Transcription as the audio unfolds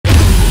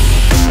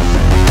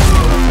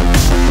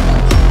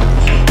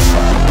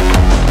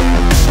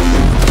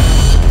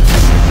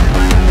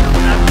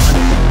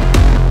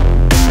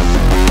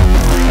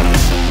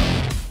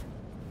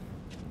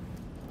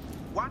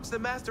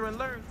faster and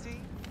learn, T.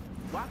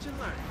 Watch and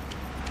learn.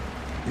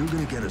 You're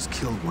gonna get us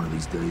killed one of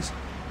these days.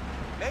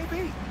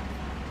 Maybe.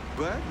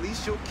 But at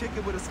least you'll kick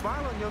it with a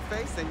smile on your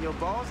face and your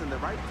balls in the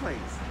right place.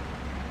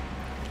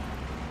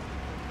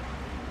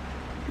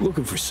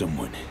 Looking for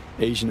someone.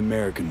 Asian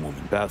American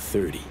woman, about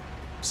 30.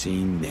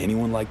 Seen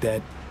anyone like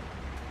that?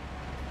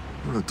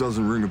 Well, it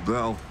doesn't ring a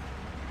bell.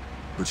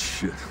 But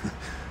shit,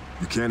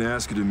 you can't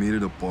ask her to meet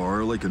at a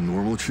bar like a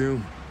normal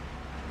chew?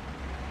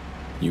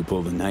 You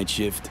pull the night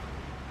shift?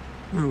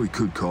 Well, we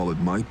could call it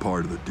my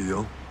part of the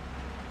deal.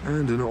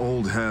 And an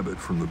old habit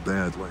from the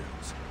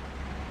Badlands.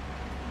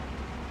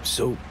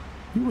 So,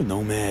 you a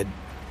nomad?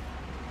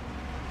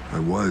 I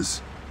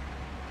was.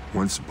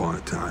 Once upon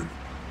a time.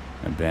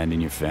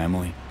 Abandon your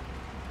family?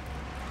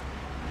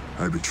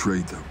 I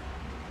betrayed them.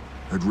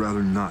 I'd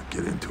rather not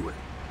get into it.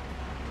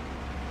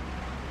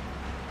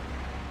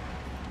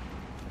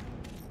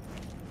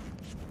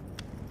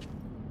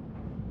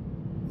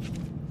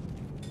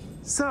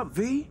 Sup,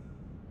 V?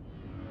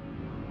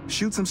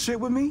 Shoot some shit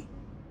with me?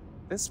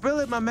 Then spill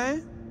it, my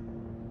man.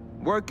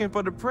 Working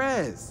for the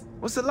press.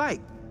 What's it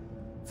like?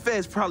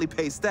 Feds probably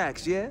pay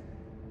stacks, yeah?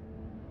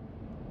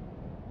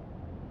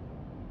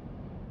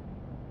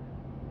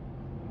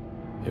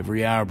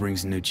 Every hour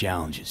brings new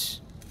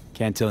challenges.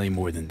 Can't tell you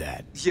more than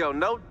that. Yo,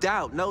 no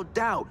doubt, no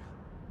doubt.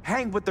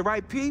 Hang with the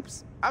right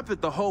peeps, I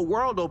bet the whole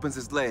world opens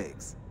its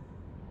legs.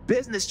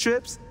 Business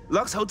trips,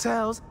 Lux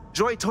hotels,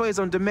 Joy Toys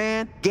on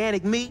demand,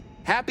 organic meat,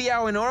 happy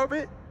hour in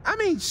orbit. I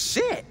mean,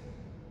 shit.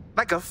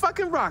 Like a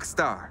fucking rock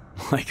star.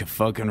 Like a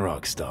fucking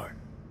rock star.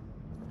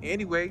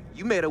 Anyway,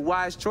 you made a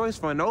wise choice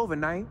for an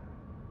overnight.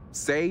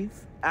 Safe,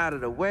 out of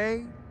the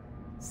way.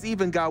 It's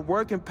even got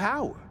working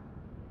power.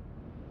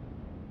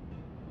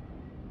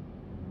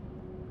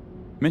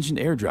 Mentioned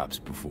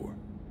airdrops before.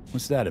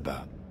 What's that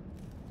about?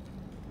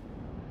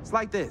 It's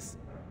like this.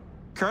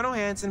 Colonel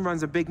Hansen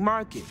runs a big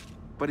market,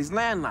 but he's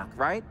landlocked,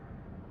 right?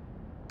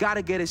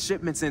 Gotta get his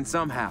shipments in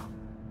somehow.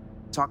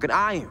 Talking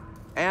iron,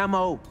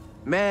 ammo,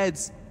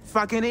 meds,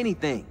 fucking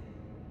anything.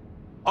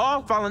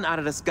 All falling out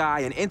of the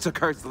sky and into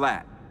Kurt's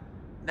lap.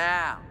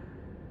 Now,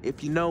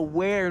 if you know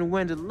where and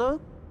when to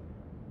look,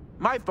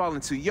 might fall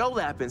into your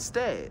lap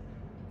instead.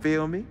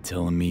 Feel me?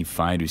 Telling me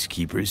finders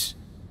keepers?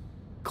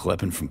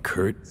 Klepping from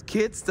Kurt? It's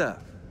kid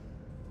stuff.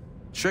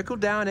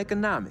 Trickle-down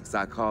economics,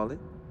 I call it.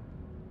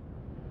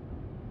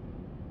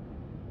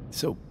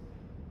 So,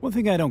 one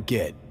thing I don't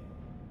get.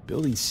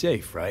 Building's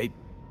safe, right?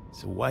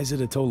 So why is it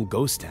a total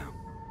ghost town?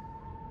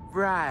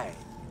 Right.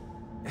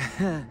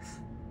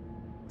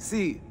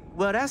 See,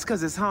 well, that's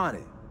because it's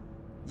haunted.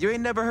 You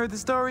ain't never heard the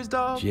stories,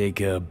 dawg?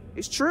 Jacob.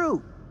 It's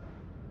true.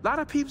 A lot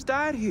of peeps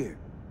died here.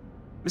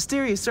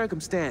 Mysterious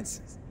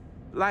circumstances.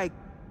 Like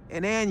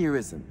an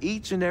aneurysm,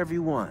 each and every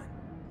one.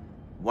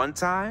 One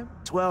time,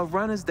 12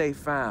 runners they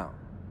found.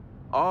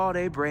 All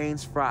their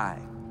brains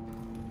fried.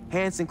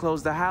 Hansen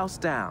closed the house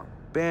down,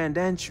 banned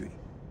entry.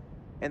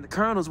 And the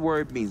Colonel's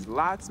word means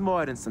lots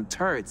more than some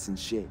turrets and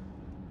shit.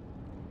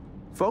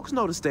 Folks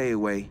know to stay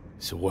away.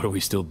 So what are we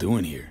still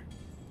doing here?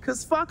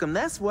 'Cause fuck 'em,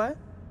 that's what.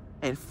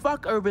 And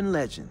fuck urban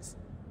legends.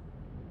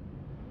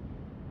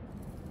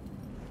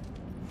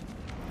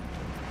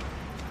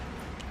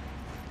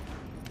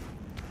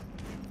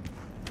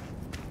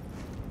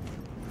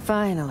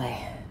 Finally.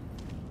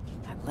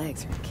 My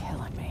legs are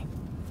killing me.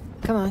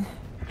 Come on.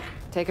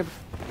 Take a...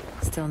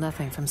 Still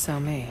nothing from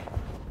So-Mi.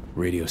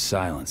 Radio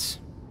silence.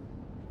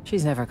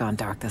 She's never gone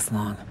dark this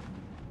long.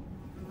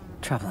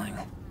 Troubling,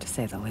 to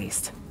say the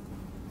least.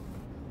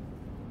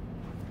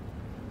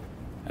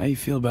 How you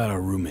feel about our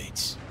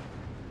roommates?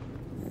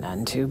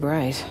 None too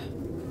bright,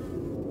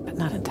 but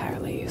not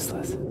entirely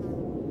useless.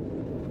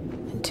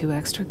 And 2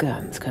 extra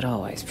guns could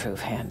always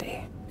prove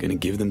handy. Gonna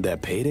give them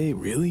that payday,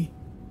 really?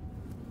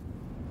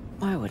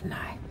 Why wouldn't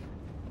I?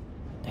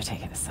 They're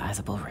taking a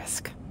sizable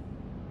risk.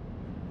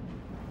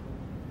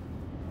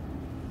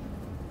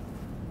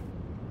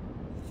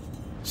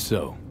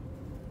 So,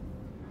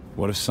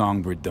 what if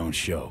Songbird don't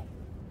show?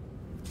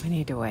 We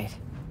need to wait.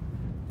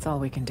 It's all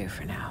we can do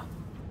for now.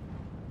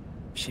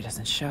 If she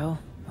doesn't show,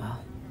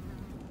 well...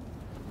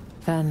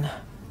 Then...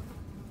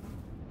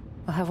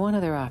 we'll have one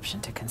other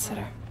option to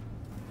consider.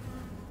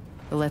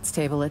 But let's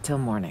table it till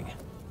morning.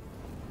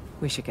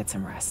 We should get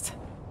some rest.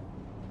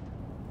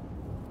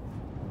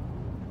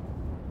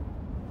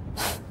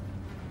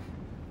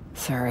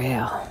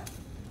 Surreal.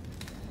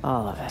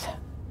 All of it.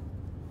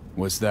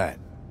 What's that?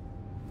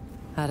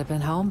 I'd have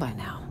been home by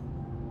now.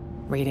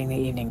 Reading the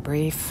evening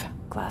brief,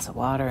 glass of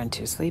water and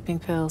 2 sleeping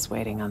pills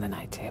waiting on the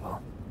night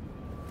table.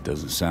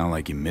 Doesn't sound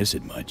like you miss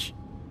it much.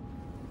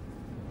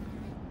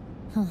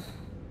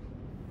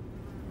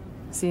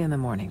 See you in the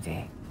morning,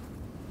 V.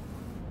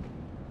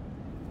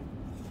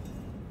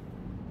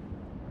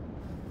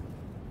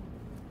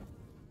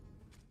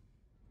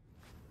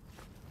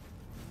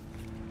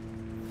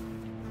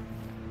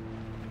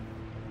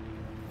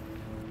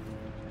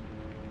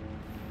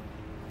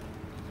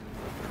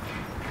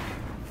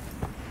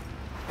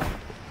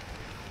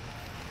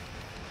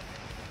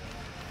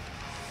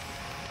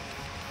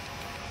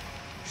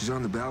 She's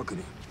on the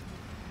balcony.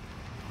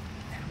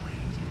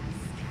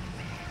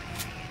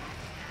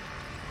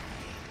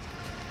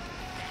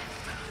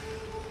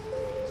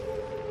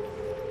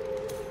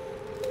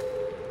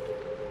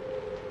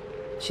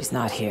 She's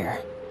not here.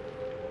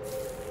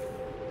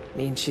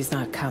 Means she's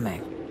not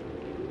coming.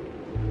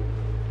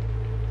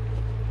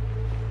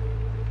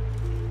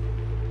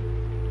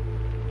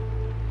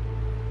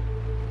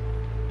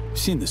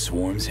 Seen the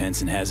swarms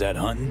Henson has out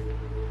hunting?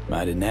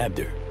 Might have nabbed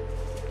her.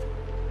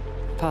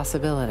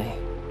 Possibility.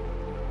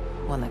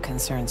 One that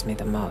concerns me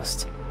the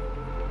most.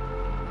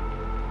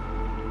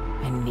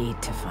 I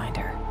need to find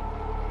her.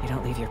 You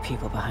don't leave your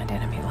people behind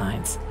enemy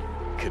lines.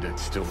 Cadet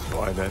still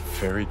buy that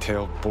fairy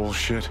tale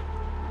bullshit?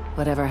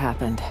 Whatever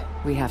happened,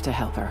 we have to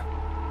help her.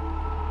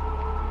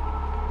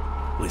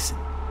 Listen,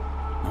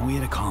 know we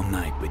had a calm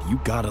night, but you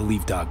gotta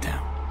leave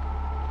Dogtown.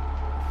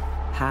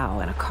 How?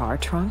 In a car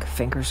trunk?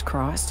 Fingers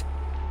crossed?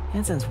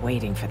 Hanson's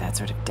waiting for that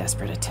sort of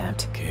desperate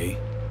attempt. Okay.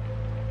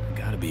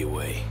 Gotta be a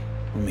way.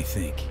 Let me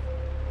think.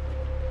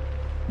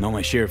 Know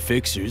my share of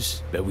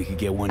fixers. Bet we could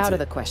get one Out of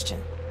the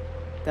question.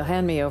 They'll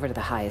hand me over to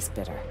the highest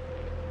bidder.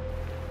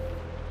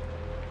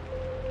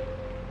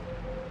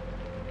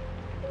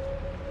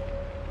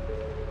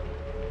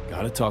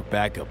 Gotta talk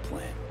backup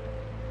plan.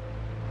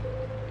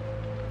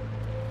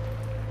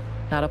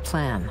 Not a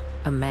plan.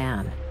 A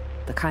man.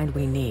 The kind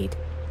we need.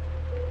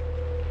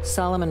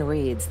 Solomon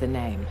Reed's the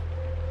name.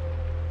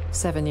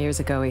 7 years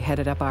ago, he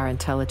headed up our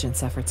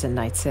intelligence efforts in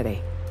Night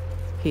City.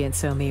 He and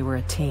So-Mi were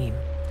a team.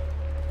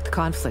 With the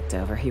conflict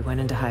over, he went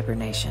into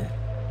hibernation.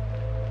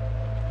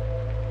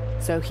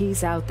 So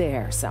he's out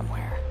there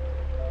somewhere.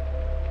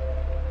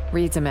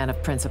 Reed's a man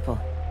of principle.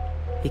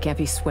 He can't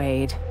be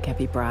swayed, can't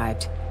be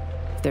bribed.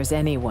 If there's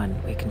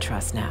anyone we can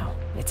trust now,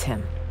 it's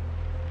him.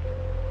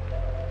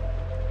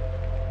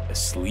 A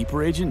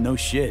sleeper agent? No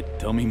shit.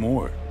 Tell me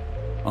more.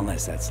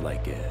 Unless that's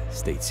like a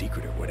state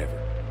secret or whatever.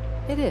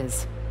 It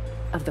is.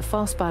 Of the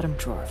false bottom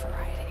drawer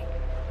variety.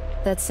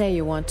 That say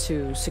you want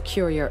to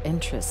secure your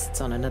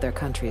interests on another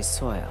country's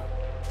soil.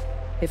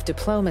 If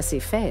diplomacy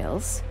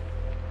fails,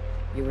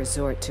 you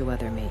resort to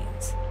other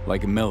means.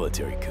 Like a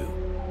military coup.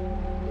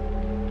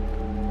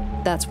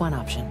 That's one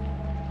option.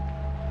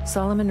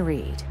 Solomon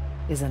Reed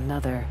is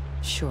another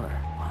sure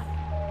one.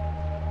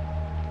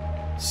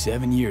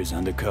 7 years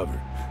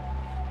undercover.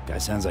 Guy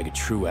sounds like a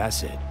true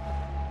asset.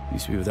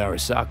 Used to be with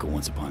Arasaka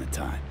once upon a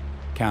time.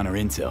 Counter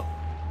intel.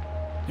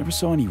 Never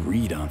saw any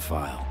Reed on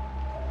file.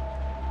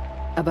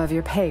 Above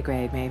your pay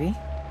grade, maybe?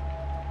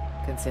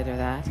 Consider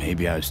that.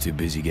 Maybe I was too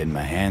busy getting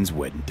my hands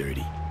wet and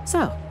dirty.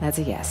 So, that's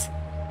a yes.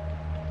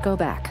 Go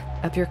back,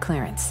 up your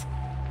clearance,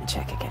 and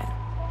check again.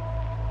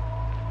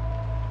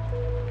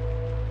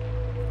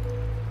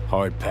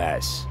 Hard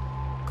pass.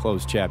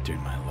 Closed chapter in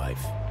my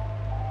life.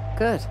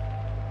 Good.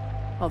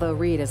 Although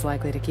Reed is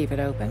likely to keep it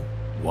open.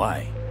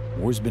 Why?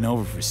 War's been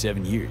over for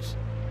 7 years.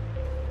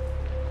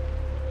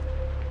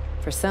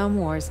 For some,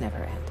 wars never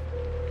end.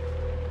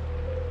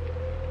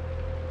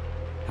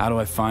 How do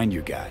I find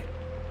your guy?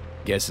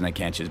 Guessing I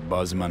can't just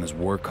buzz him on his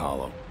work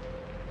hollow.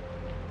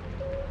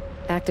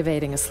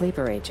 Activating a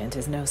sleeper agent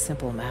is no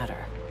simple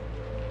matter.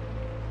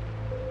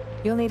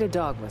 You'll need a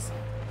dog whistle.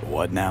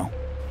 What now?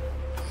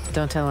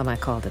 Don't tell him I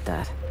called it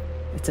that.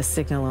 It's a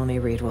signal only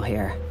Reed will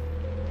hear.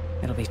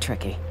 It'll be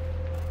tricky.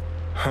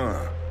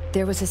 Huh.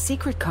 There was a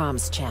secret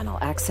comms channel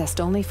accessed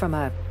only from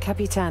a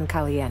Capitan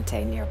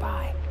Caliente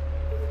nearby.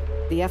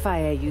 The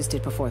FIA used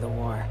it before the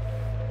war.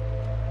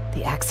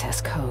 The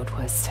access code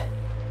was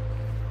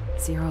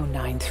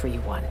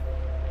 0931.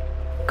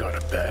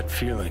 Got a bad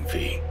feeling,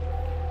 V.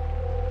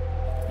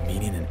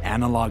 Meaning an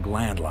analog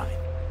landline.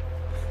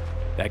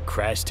 That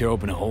crash tear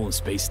open a hole in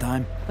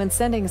space-time? When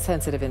sending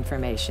sensitive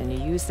information, you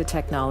use the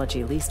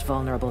technology least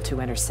vulnerable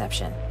to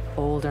interception,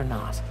 old or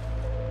not.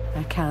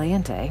 That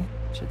Caliente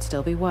should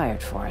still be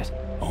wired for it.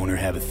 Owner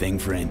have a thing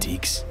for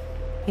antiques?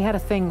 He had a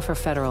thing for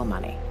federal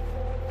money.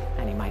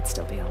 And he might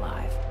still be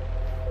alive.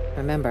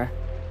 Remember,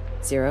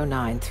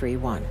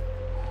 0931.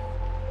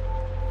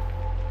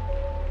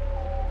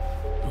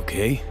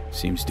 Okay,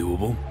 seems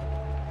doable.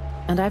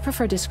 And I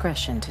prefer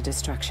discretion to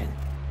destruction.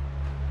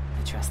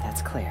 I trust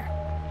that's clear.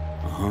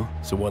 Uh-huh.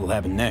 So what'll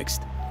happen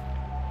next?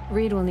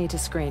 Reed will need to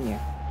screen you.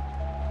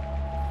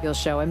 You'll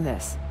show him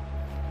this.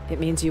 It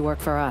means you work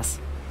for us.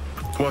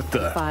 What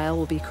the? A file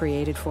will be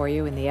created for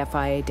you in the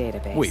FIA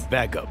database. Wait,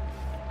 back up.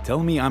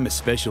 Telling me I'm a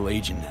special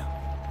agent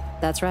now.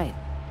 That's right.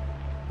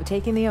 Would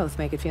taking the oath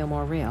make it feel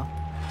more real?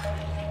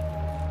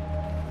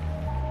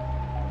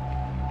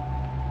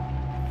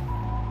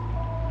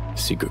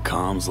 Secret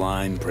comms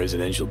line,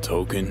 presidential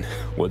token.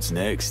 What's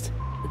next?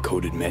 A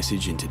coded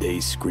message in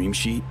today's scream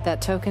sheet?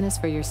 That token is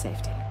for your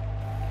safety.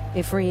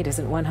 If Reed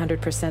isn't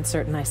 100%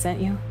 certain I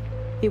sent you,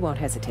 he won't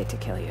hesitate to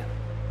kill you.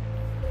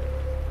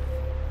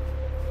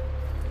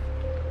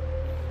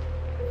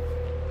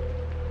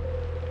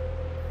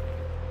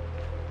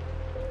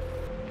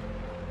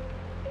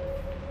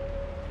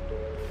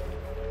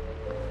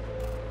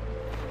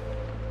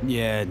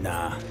 Yeah,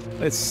 nah.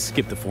 Let's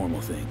skip the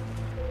formal thing.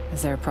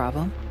 Is there a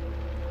problem?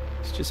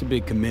 It's just a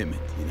big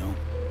commitment, you know?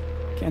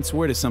 Can't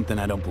swear to something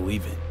I don't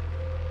believe in.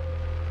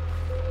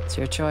 It's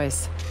your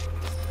choice.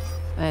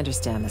 I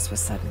understand this was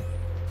sudden.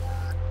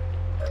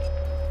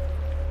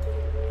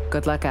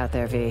 Good luck out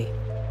there, V.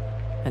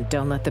 And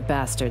don't let the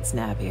bastards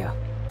nab you.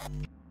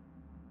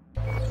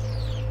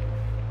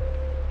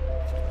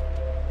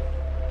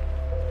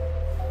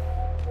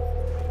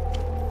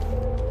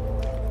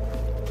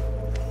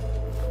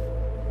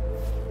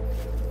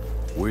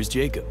 Where's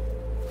Jacob?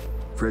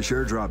 Fresh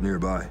airdrop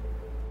nearby.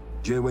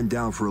 Jay went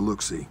down for a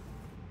look-see.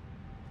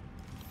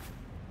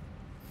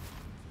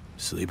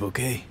 Sleep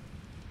okay?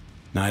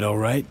 Night all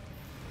right?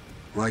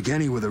 Like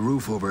any with a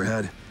roof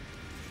overhead.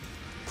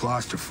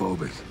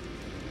 Claustrophobic.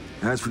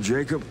 As for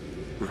Jacob,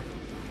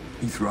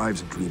 he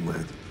thrives in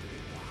dreamland.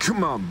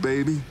 Come on,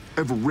 baby.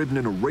 Ever ridden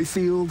in a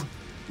Rayfield?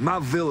 My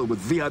villa with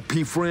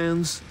VIP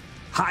friends?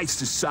 High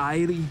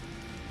society?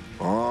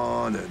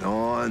 On and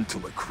on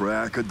till the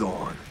crack of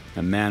dawn.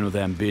 A man with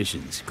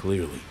ambitions,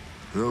 clearly.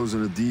 Those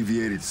in a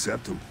deviated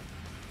septum.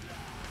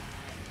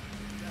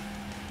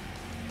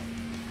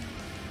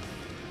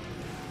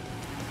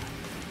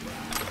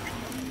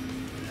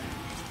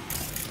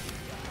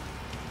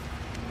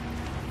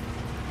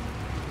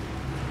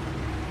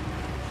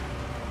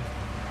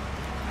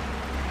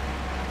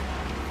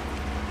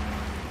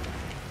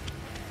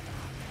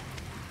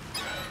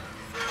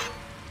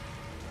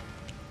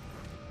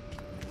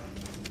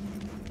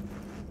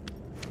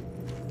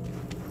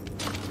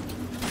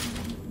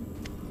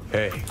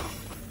 Hey,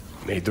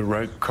 made the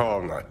right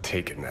call not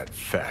taking that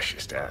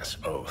fascist-ass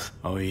oath.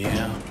 Oh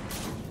yeah?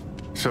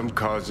 Some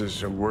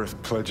causes are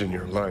worth pledging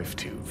your life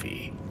to,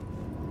 V.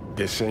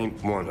 This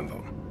ain't one of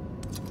them.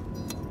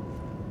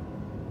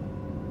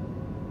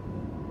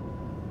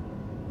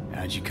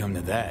 How'd you come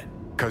to that?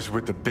 'Cause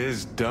with the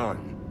biz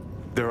done,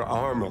 their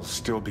arm will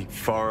still be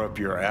far up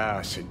your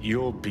ass and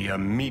you'll be a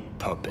meat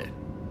puppet.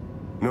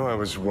 Know I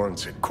was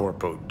once a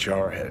Corpo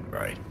jarhead,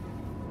 right?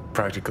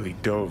 Practically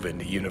dove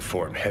into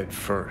uniform head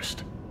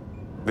first.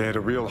 They had a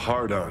real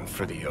hard-on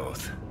for the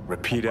oath.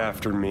 Repeat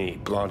after me,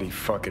 bloody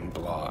fucking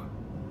blah.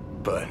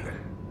 But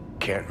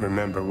can't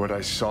remember what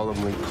I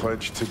solemnly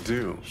pledged to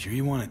do. Sure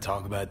you want to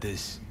talk about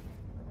this?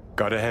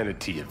 Gotta hand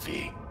it to you,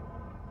 V.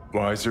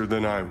 Wiser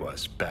than I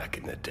was back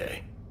in the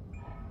day.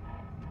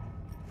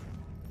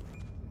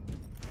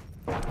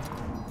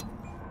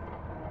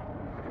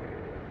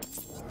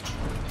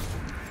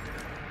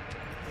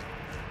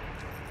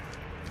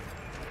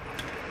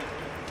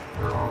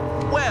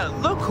 Well,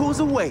 look who's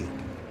awake.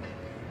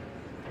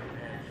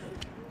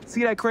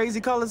 See that crazy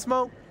color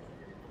smoke?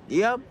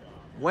 Yep,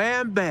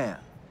 wham bam.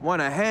 One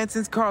of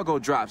Hansen's cargo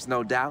drops,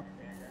 no doubt.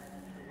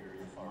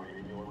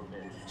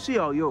 She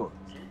all yours.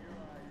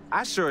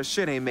 I sure as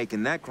shit ain't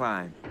making that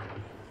climb.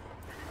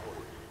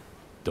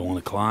 Don't want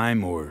to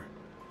climb, or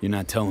you're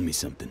not telling me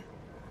something?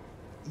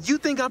 You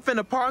think I'm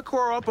finna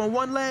parkour up on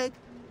one leg?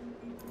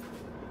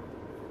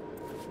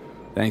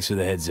 Thanks for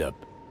the heads up.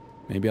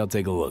 Maybe I'll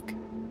take a look.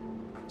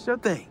 Sure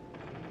thing.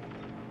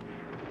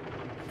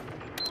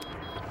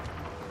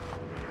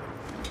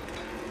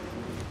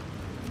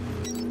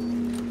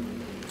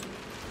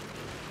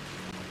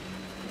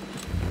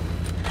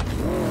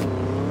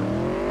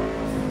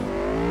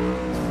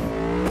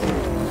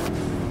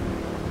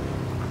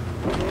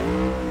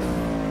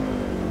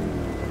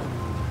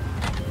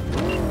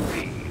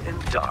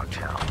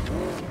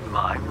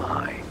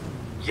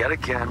 Yet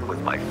again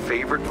with my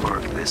favorite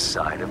mark this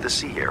side of the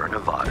Sierra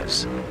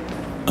Nevadas.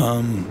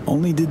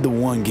 Only did the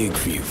one gig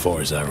for you,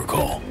 far as I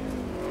recall.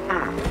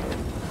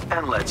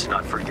 And let's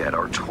not forget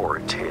our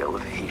torrid tale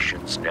of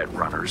Haitians,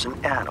 Netrunners,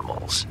 and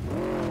animals.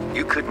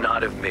 You could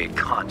not have made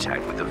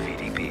contact with the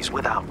VDPs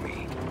without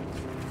me.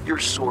 Your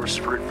source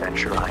for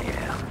adventure I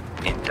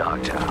am, in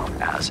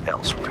Dogtown as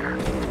elsewhere.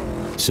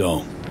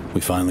 So, we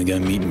finally got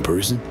to meet in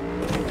person?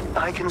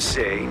 I can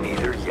say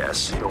neither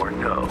yes nor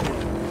no.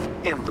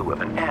 In lieu of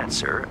an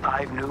answer,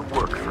 I've new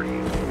work for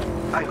you.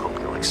 I hope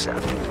you'll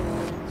accept.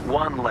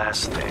 One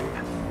last thing.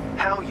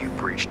 How you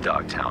breached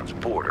Dogtown's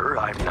border,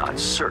 I'm not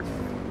certain.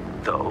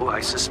 Though I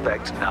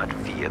suspect not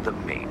via the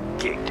main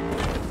gate.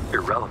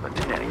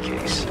 Irrelevant in any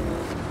case.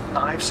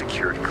 I've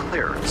secured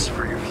clearance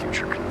for your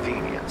future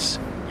convenience.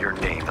 Your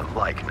name and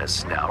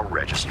likeness now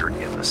registered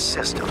in the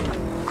system,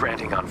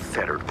 granting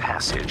unfettered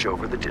passage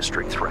over the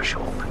district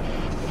threshold.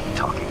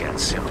 Talk again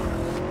soon.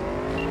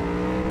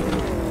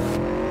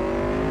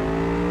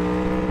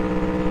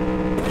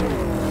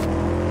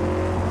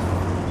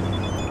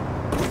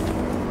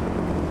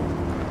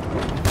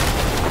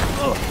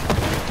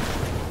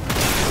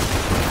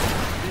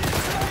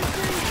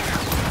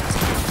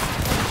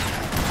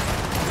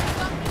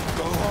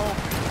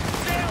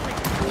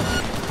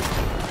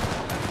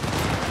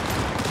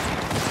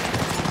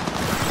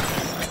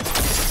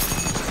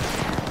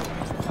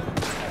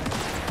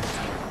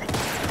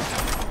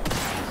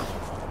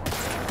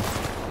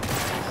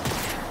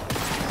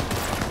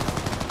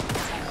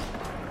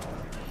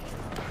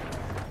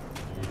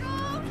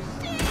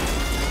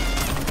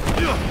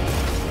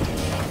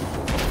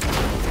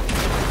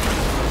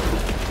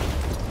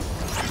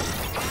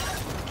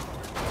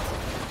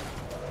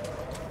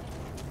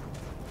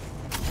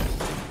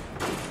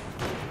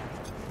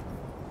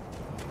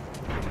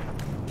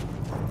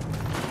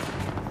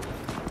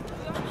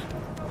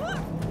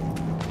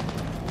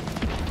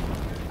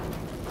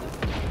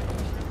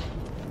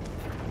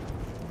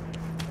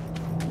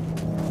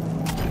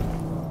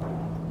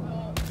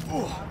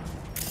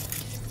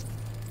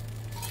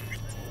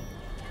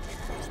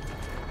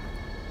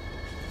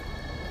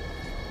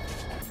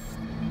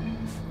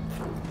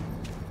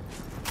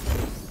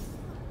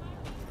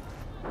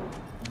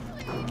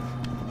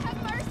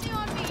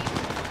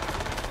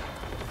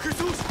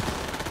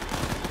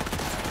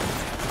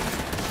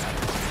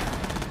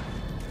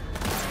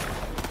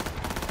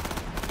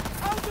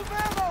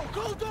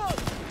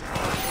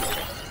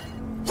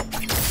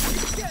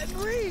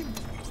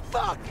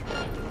 Fuck!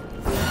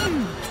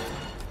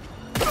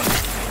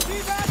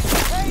 See that?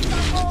 Hey,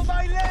 I'm on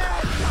my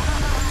leg!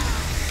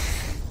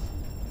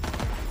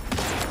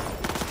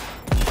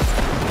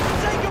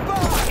 Say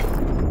goodbye!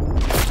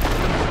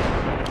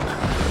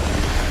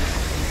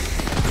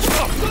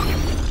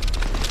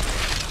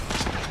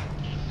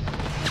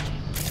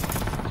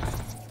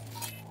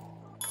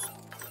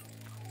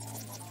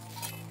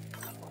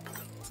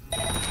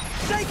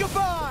 Say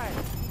goodbye!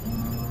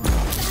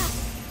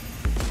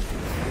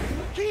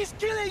 He's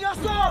killing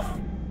us off!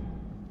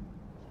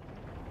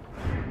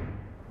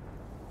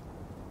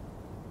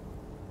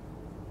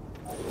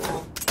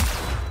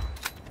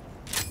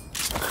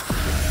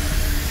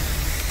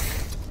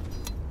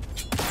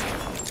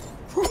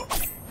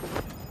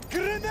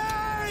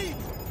 Grenade!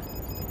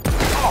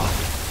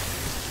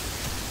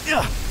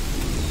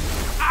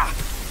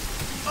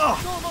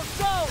 It's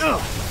almost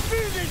out!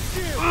 Finish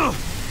him!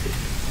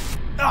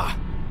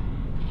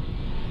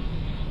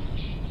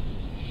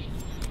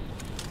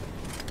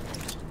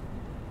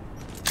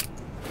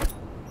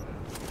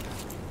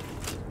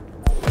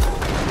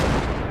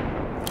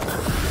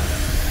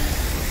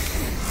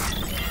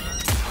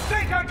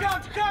 Think I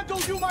can't handle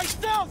you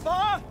myself,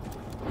 huh?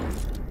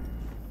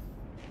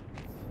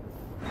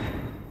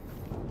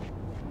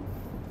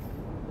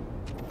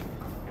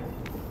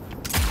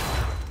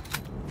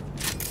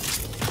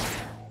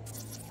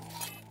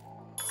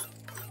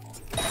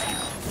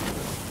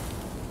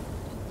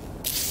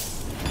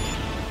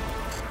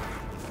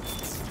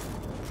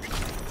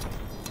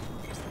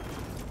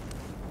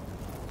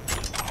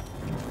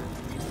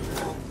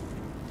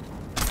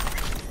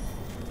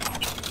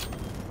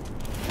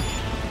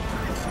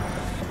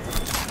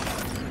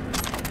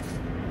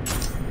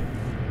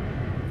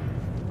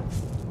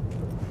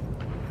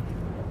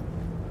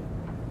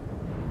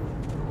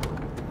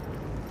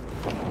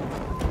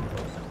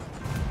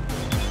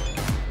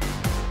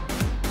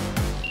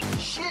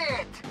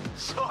 Shit!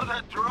 So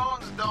the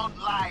drones don't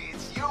lie,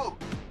 it's you!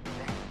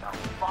 Thank the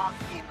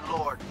fucking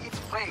Lord. It's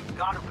fake,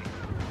 gotta be.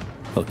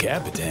 El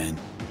Capitan,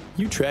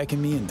 you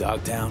tracking me in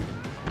Dogtown?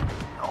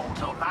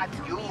 No, not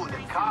you,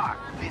 the car.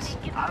 Listen,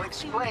 I'll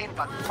explain,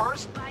 but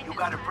first, you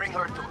gotta bring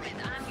her to me.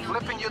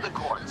 Flipping you the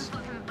cords.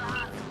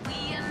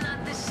 We are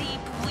not the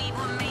sheep, we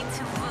were made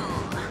to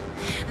rule.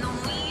 No,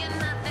 we are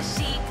not the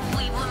sheep,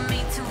 we were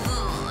made to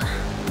rule.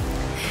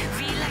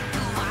 We like to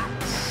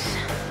watch.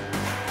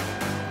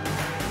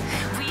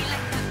 We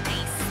like to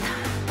taste.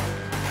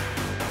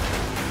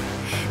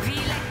 We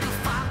like to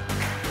fuck.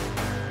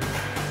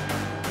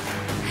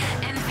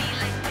 And we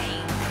like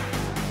pain.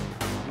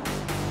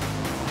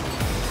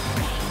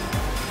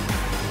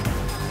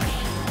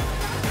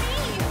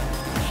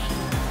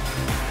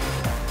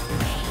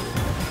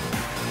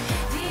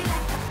 We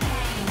like the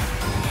pain.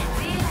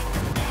 We like the pain. We like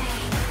the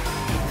pain.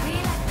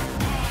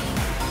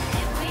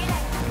 We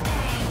like the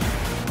pain.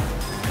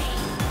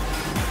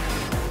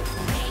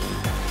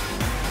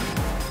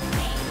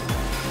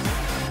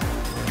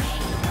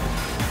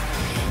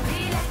 We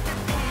like the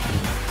pain.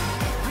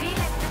 We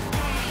like the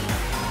pain.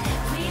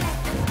 We like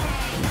the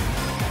pain.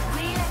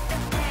 We like the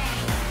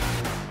pain.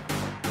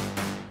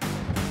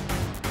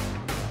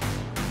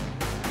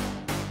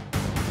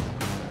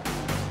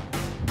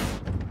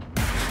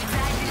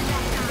 Riding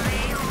like a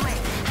railway,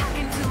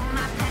 hacking to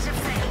my pleasure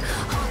plane.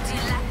 Hold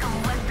you like a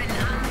weapon,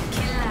 I'm a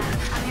killer.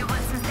 I'm your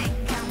worst mistake,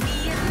 and we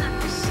are not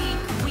the sheep.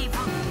 We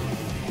will.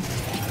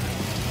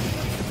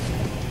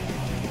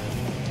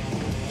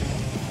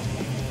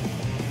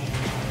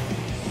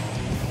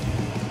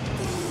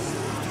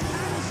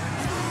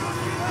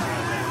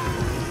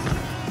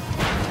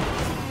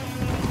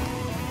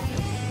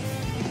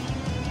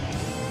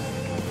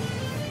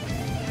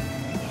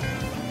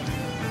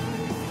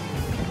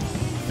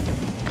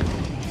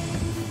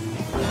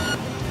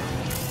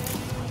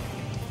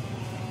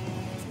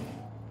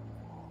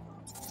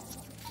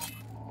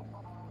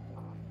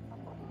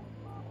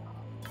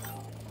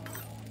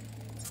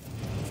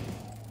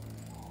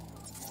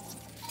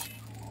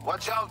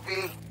 Watch out, V.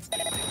 If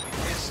you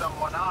piss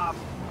someone off.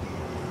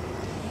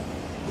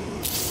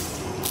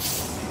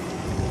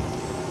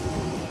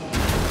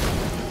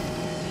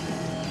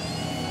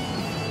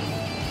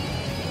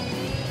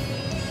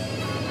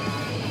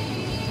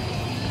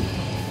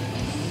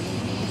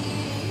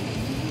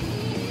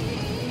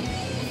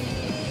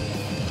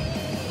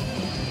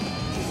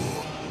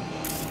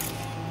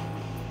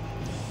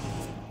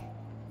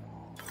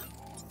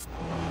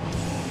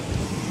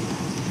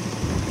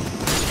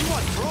 You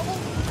want trouble?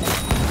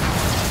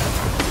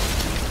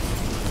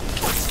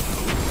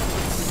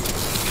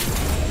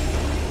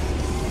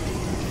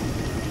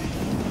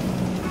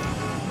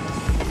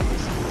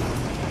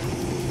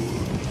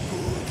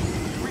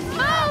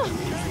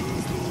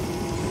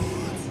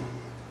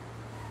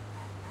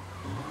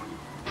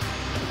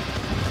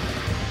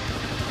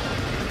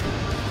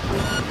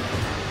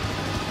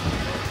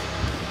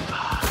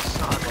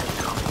 Saw that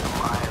coming a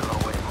mile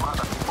away.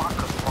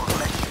 Motherfuckers won't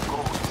let you go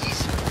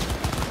easy.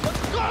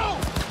 Let's go!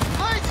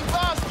 Lazy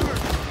bastard!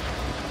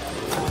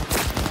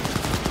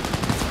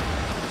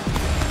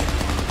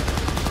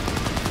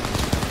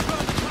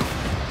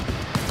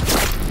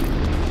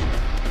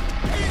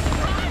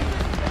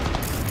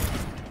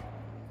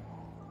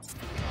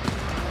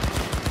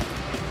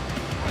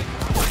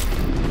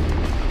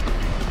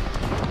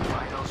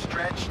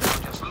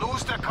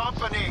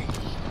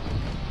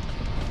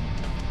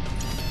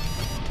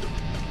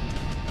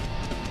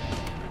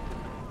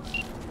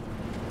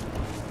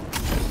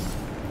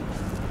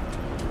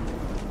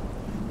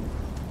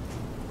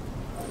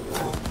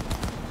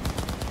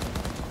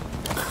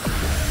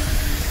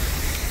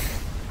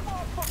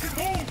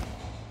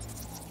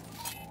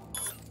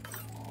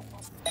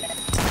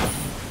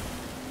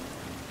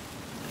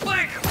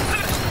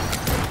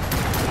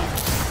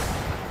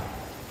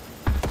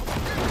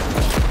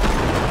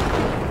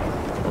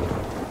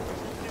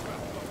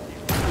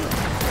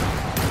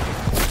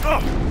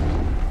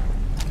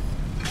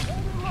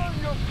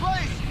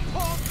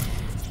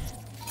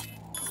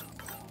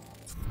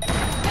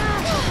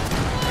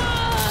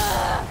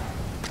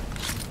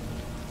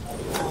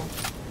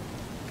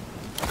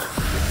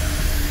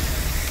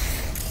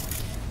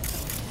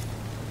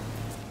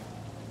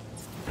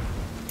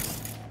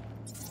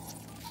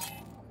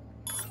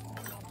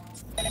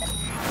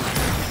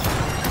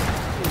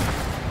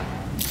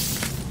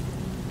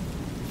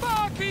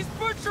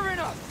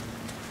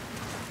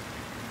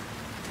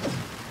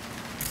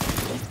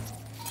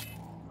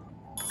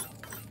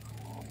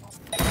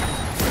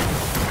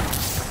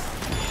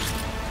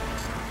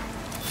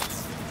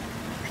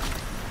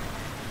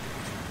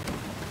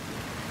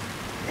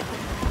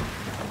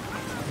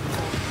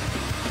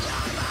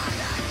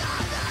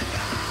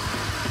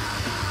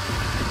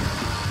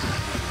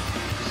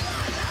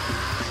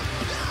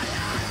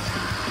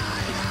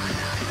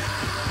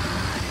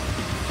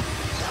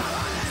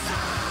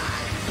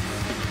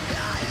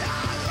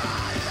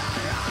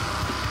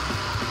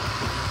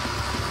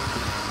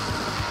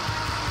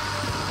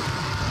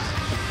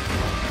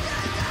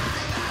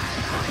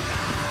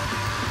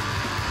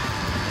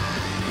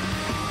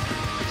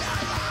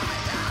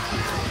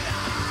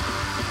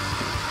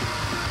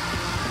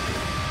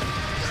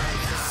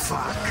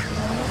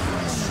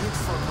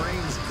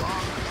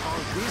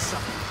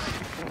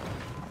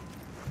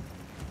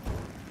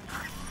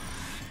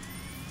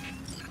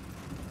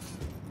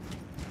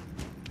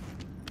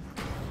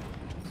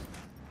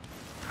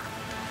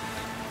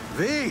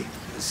 V,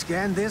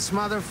 scan this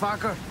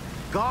motherfucker.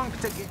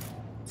 Gonked again.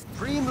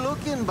 Prime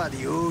looking, but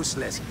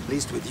useless. At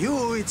least with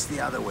you, it's the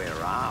other way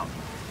around.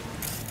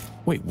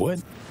 Wait,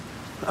 what?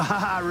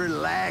 Ah,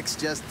 relax.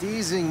 Just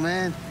teasing,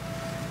 man.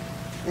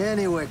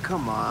 Anyway,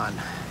 come on.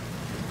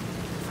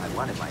 If I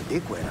wanted my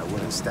dick wet, I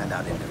wouldn't stand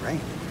out in the rain.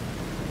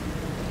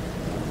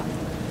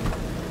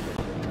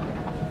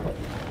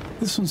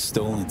 This one's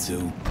stolen,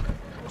 too.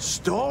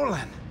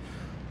 Stolen?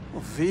 Oh,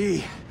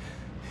 V,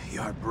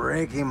 you're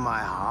breaking my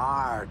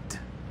heart.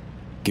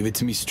 Give it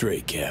to me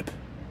straight, Cap.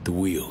 The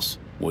wheels.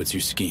 What's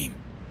your scheme?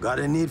 Got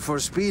a need for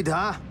speed,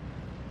 huh?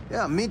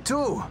 Yeah, me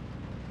too.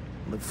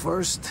 But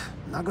first,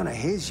 I'm not gonna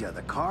haze you.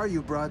 The car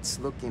you brought's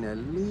looking a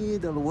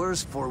little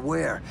worse for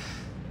wear.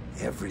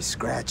 Every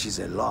scratch is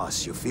a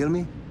loss, you feel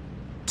me?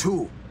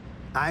 2,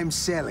 I'm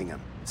selling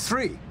them.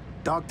 3,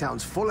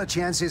 Dogtown's full of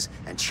chances,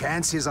 and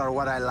chances are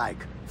what I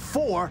like.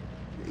 4,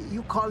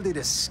 you called it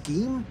a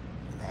scheme?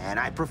 Man,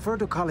 I prefer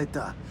to call it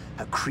a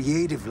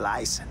creative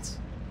license.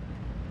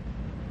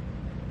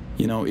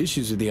 You know,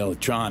 issues with the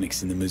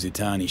electronics in the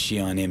Mizutani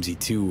Shion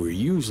MZ2 were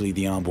usually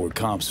the onboard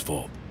comp's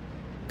fault.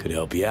 Could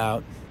help you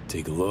out.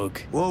 Take a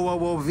look.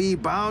 Whoa, V,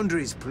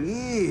 boundaries,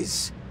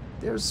 please.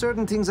 There are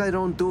certain things I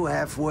don't do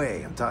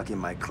halfway. I'm talking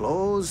my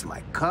clothes,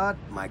 my cut,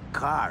 my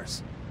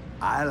cars.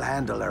 I'll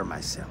handle her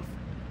myself.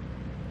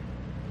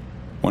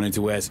 Wanted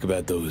to ask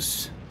about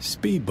those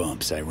speed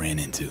bumps I ran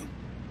into.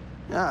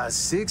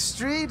 6th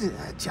Street?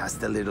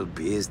 Just a little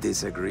biz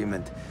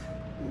disagreement.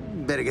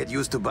 Better get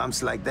used to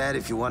bumps like that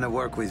if you want to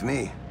work with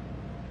me.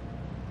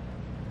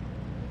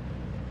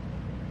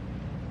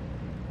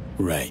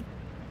 Right.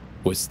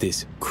 What's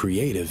this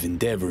creative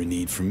endeavor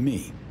need from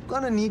me?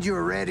 Gonna need you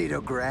ready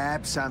to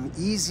grab some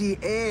easy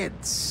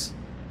hits.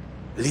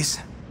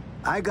 Listen,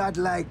 I got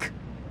like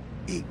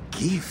a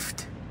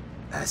gift.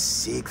 A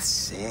 6th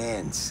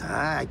sense.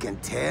 I can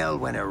tell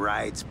when a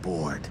ride's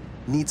bored.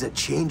 Needs a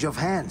change of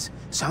hands.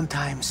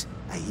 Sometimes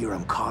I hear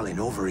him calling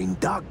over in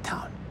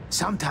Dogtown.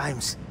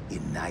 Sometimes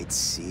in Night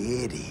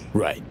City.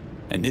 Right.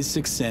 And this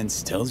 6th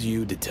sense tells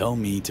you to tell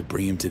me to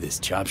bring him to this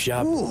chop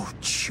shop? Ooh,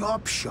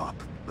 chop shop.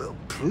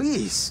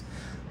 Please.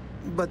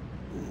 But,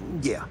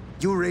 yeah,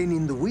 you rein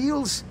in the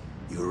wheels,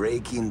 you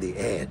rake in the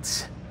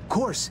heads. Of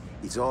course,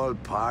 it's all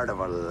part of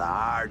a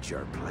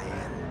larger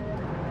plan.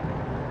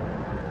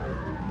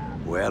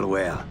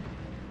 Well.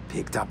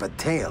 Picked up a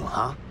tail,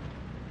 huh?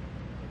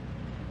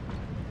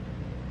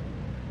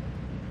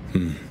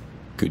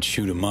 Could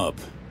shoot him up.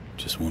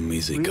 Just one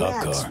measly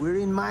cop Relax, car. we're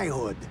in my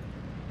hood.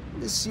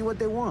 Let's see what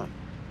they want.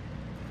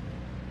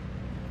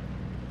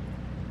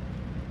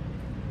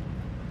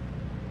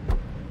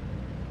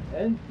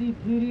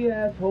 NCPD,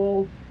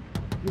 asshole.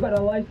 You got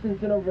a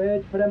license and a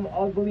reg for them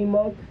ugly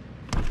mugs?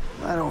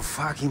 I don't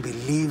fucking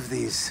believe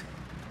this.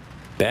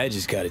 Badge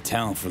has got a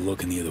talent for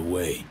looking the other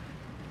way.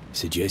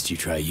 Suggest you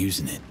try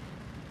using it.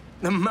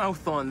 The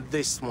mouth on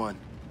this one.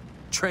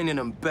 Training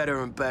them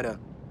better and better.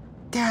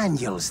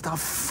 Daniels, the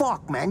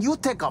fuck, man? You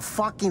take a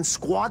fucking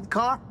squad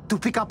car to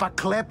pick up a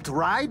klept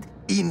ride?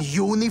 In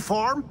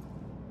uniform?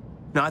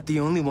 Not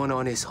the only one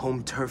on his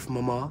home turf,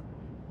 mama.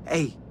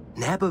 Hey,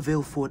 nab a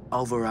Vilfort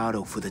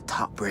Alvarado for the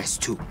top brass,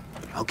 too.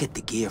 I'll get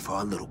the gear for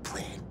our little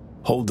plan.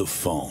 Hold the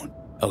phone.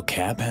 El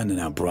Cap handing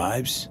out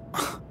bribes?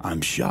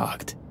 I'm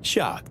shocked.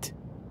 Shocked.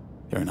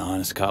 There an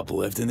honest couple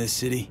left in this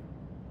city?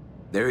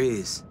 There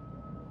is.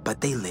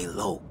 But they lay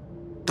low.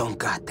 Don't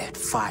got that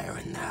fire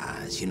in their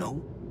eyes, you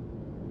know?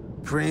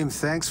 Prim,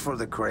 thanks for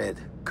the cred.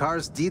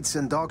 Cars, deeds,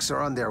 and dogs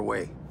are on their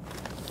way.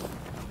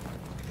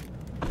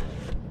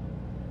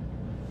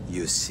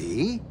 You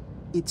see?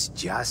 It's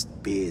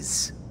just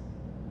biz.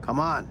 Come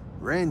on,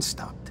 rain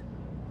stopped.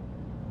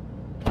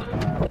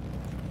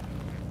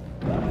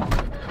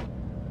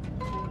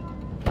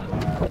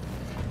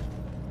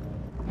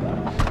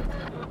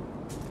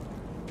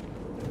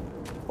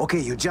 Okay,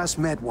 you just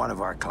met one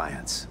of our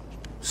clients.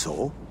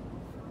 So?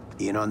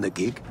 In on the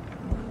gig?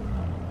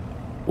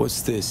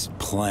 What's this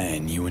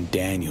plan you and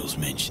Daniels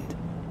mentioned?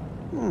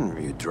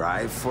 You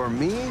drive for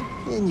me,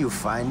 and you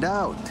find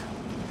out.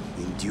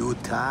 In due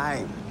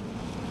time.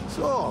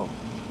 So,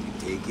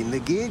 you taking the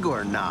gig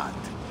or not?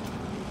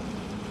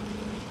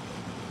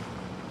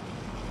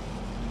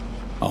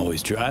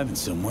 Always driving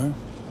somewhere.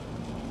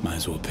 Might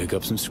as well pick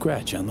up some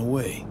scratch on the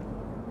way.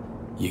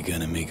 You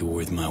gonna make it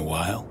worth my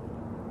while?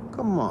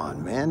 Come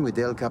on, man. With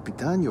El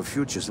Capitan, your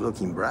future's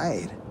looking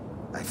bright.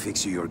 I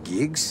fix you your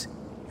gigs,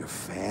 your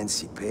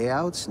fancy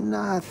payouts,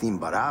 nothing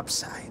but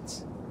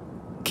upsides.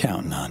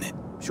 Counting on it.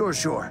 Sure.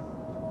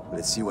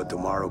 Let's see what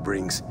tomorrow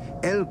brings.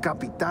 El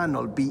Capitan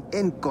will be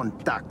en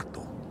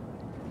contacto.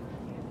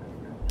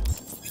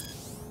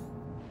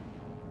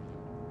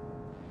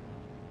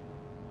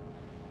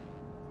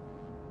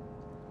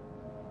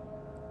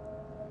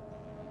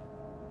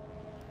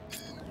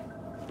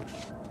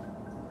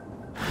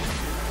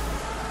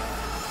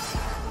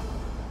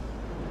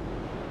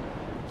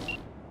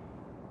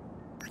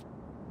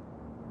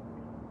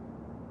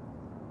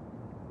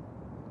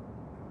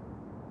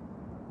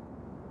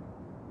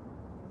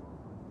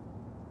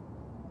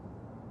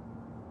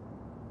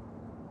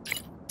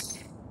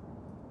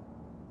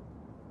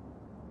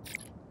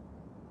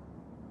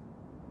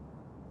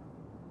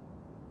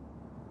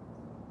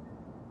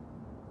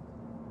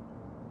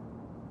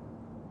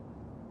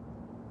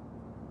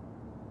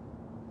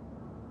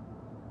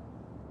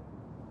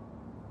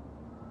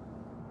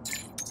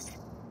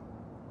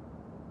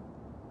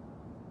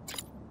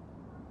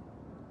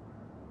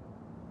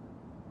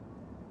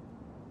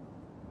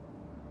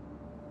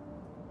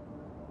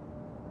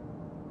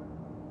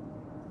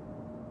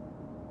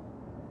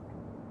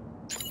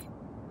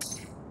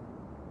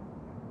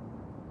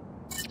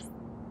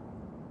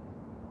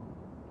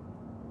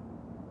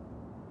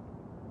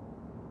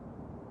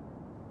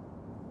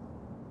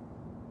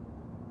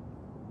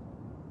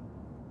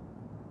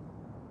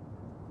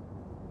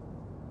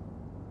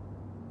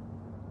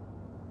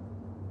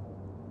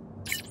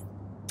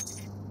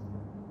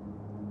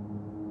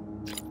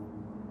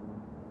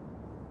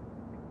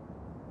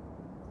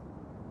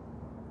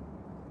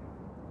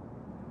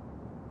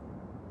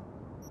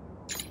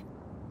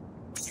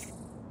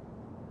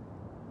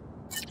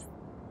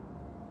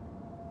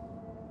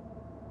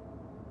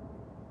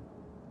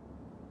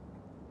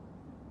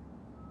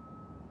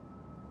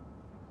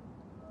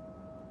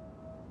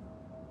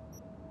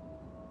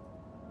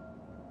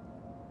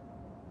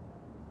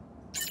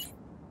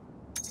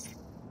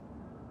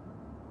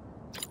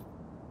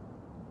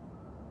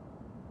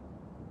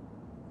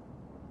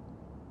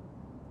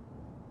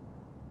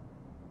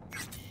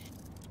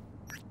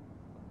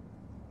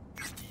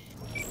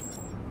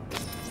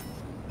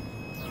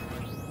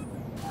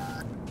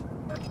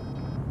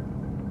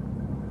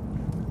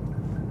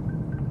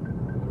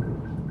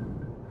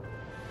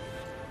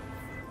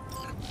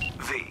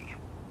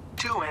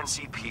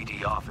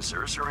 NCPD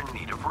officers are in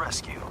need of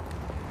rescue.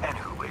 And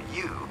who but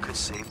you could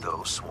save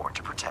those sworn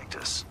to protect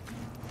us?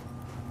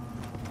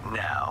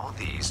 Now,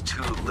 these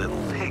two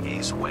little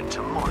piggies went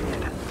to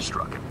market,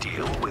 struck a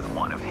deal with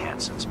one of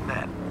Hansen's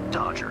men,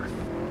 Dodger.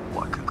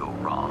 What could go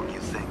wrong, you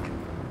think?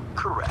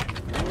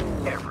 Correct.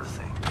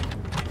 Everything.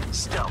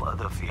 Stella,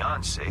 the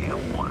fiancée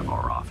of one of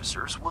our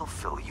officers, will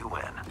fill you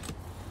in.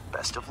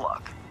 Best of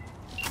luck.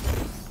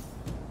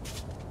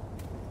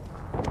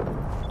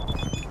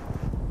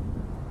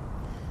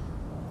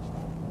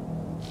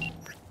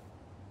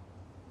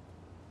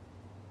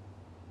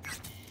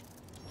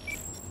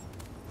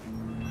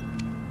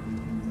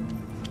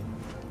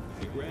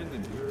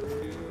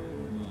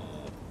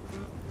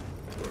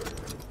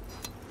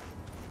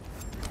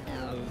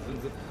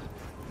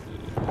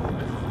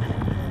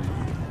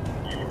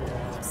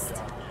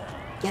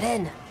 Get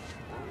in.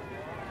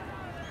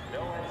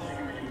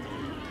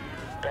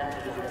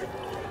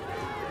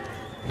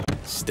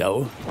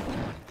 Stella?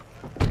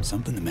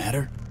 Something the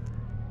matter?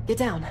 Get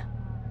down.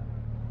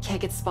 Can't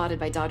get spotted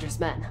by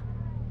Dodger's men.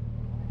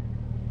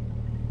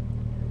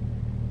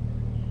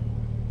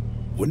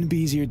 Wouldn't it be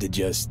easier to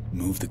just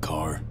move the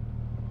car?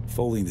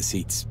 Folding the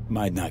seats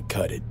might not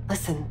cut it.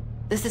 Listen,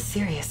 this is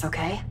serious,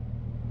 okay?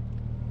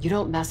 You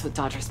don't mess with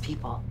Dodger's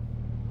people.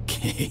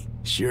 Okay,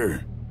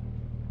 sure.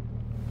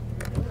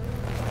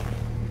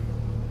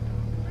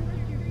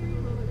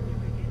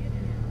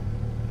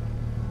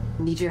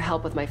 Need your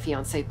help with my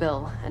fiancé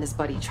Bill and his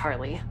buddy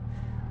Charlie.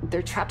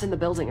 They're trapped in the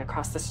building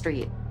across the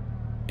street.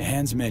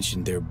 Hans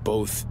mentioned they're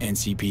both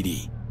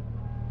NCPD.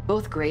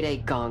 Both grade A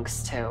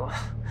gonks, too.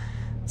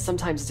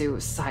 Sometimes do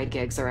side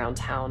gigs around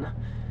town.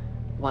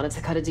 Wanted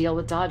to cut a deal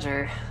with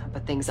Dodger,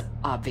 but things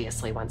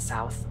obviously went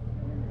south.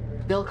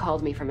 Bill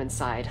called me from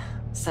inside,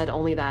 said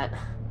only that,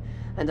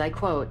 and I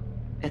quote,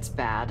 "It's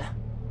bad.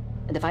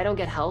 And if I don't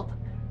get help,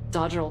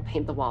 Dodger will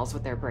paint the walls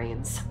with their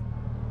brains."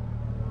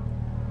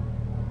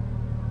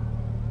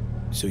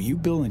 So you,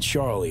 Bill, and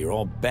Charlie are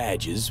all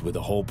badges with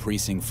a whole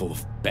precinct full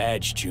of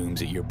badge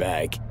chooms at your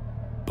back,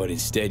 but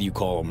instead you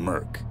call him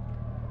Merc.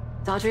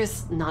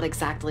 Dodger's not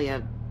exactly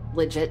a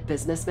legit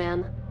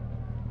businessman.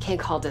 Can't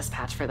call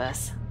dispatch for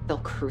this. They'll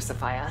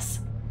crucify us.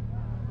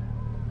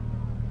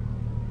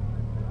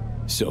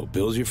 So,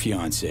 Bill's your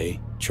fiancé,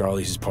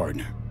 Charlie's his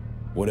partner.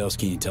 What else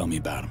can you tell me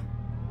about him?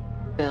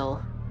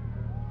 Bill.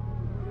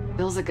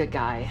 Bill's a good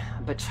guy,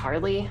 but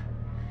Charlie?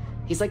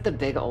 He's like the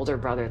big older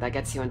brother that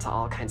gets you into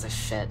all kinds of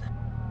shit.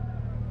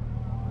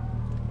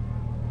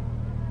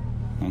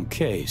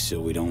 Okay,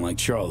 so we don't like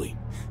Charlie.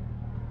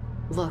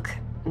 Look,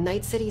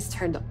 Night City's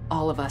turned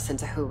all of us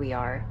into who we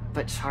are,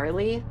 but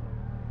Charlie?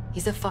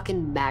 He's a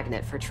fucking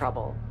magnet for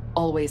trouble.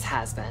 Always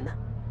has been.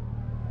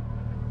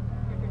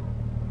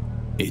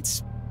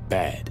 It's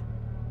bad.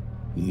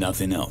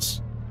 Nothing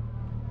else.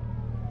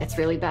 It's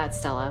really bad,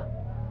 Stella.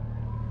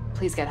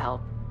 Please get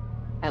help.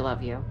 I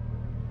love you.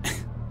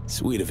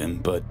 Sweet of him,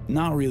 but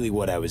not really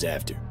what I was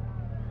after.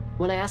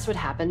 When I asked what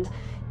happened,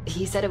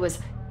 he said it was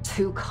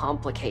too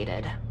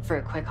complicated for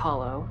a quick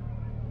holo.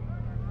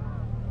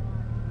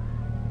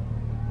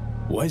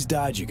 Why's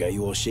Dodger got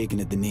you all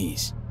shaking at the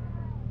knees?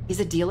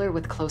 He's a dealer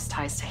with close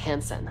ties to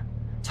Hansen.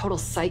 Total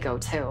psycho,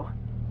 too.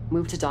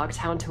 Moved to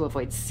Dogtown to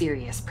avoid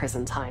serious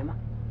prison time.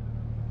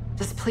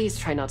 Just please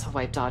try not to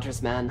wipe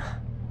Dodger's men.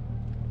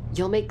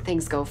 You'll make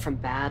things go from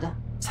bad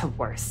to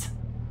worse.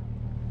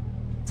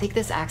 Take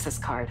this access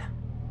card.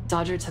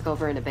 Dodger took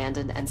over an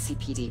abandoned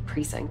NCPD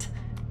precinct.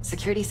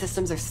 Security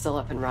systems are still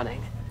up and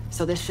running,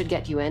 so this should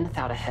get you in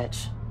without a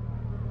hitch.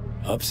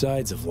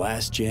 Upsides of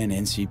last-gen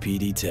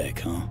NCPD tech,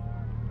 huh?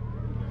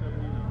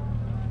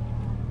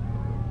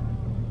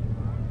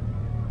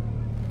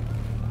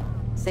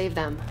 Save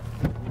them.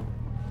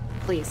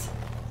 Please.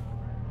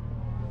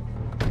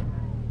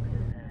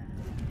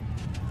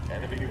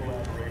 Enemy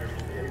collaborators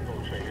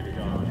infiltrated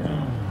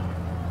downtown.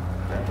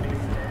 That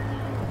means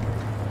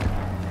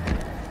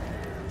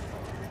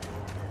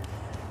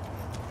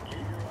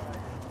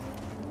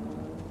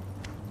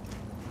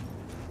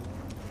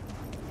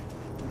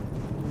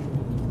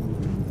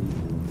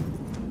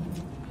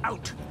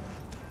Out!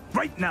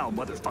 Right now,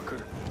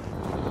 motherfucker!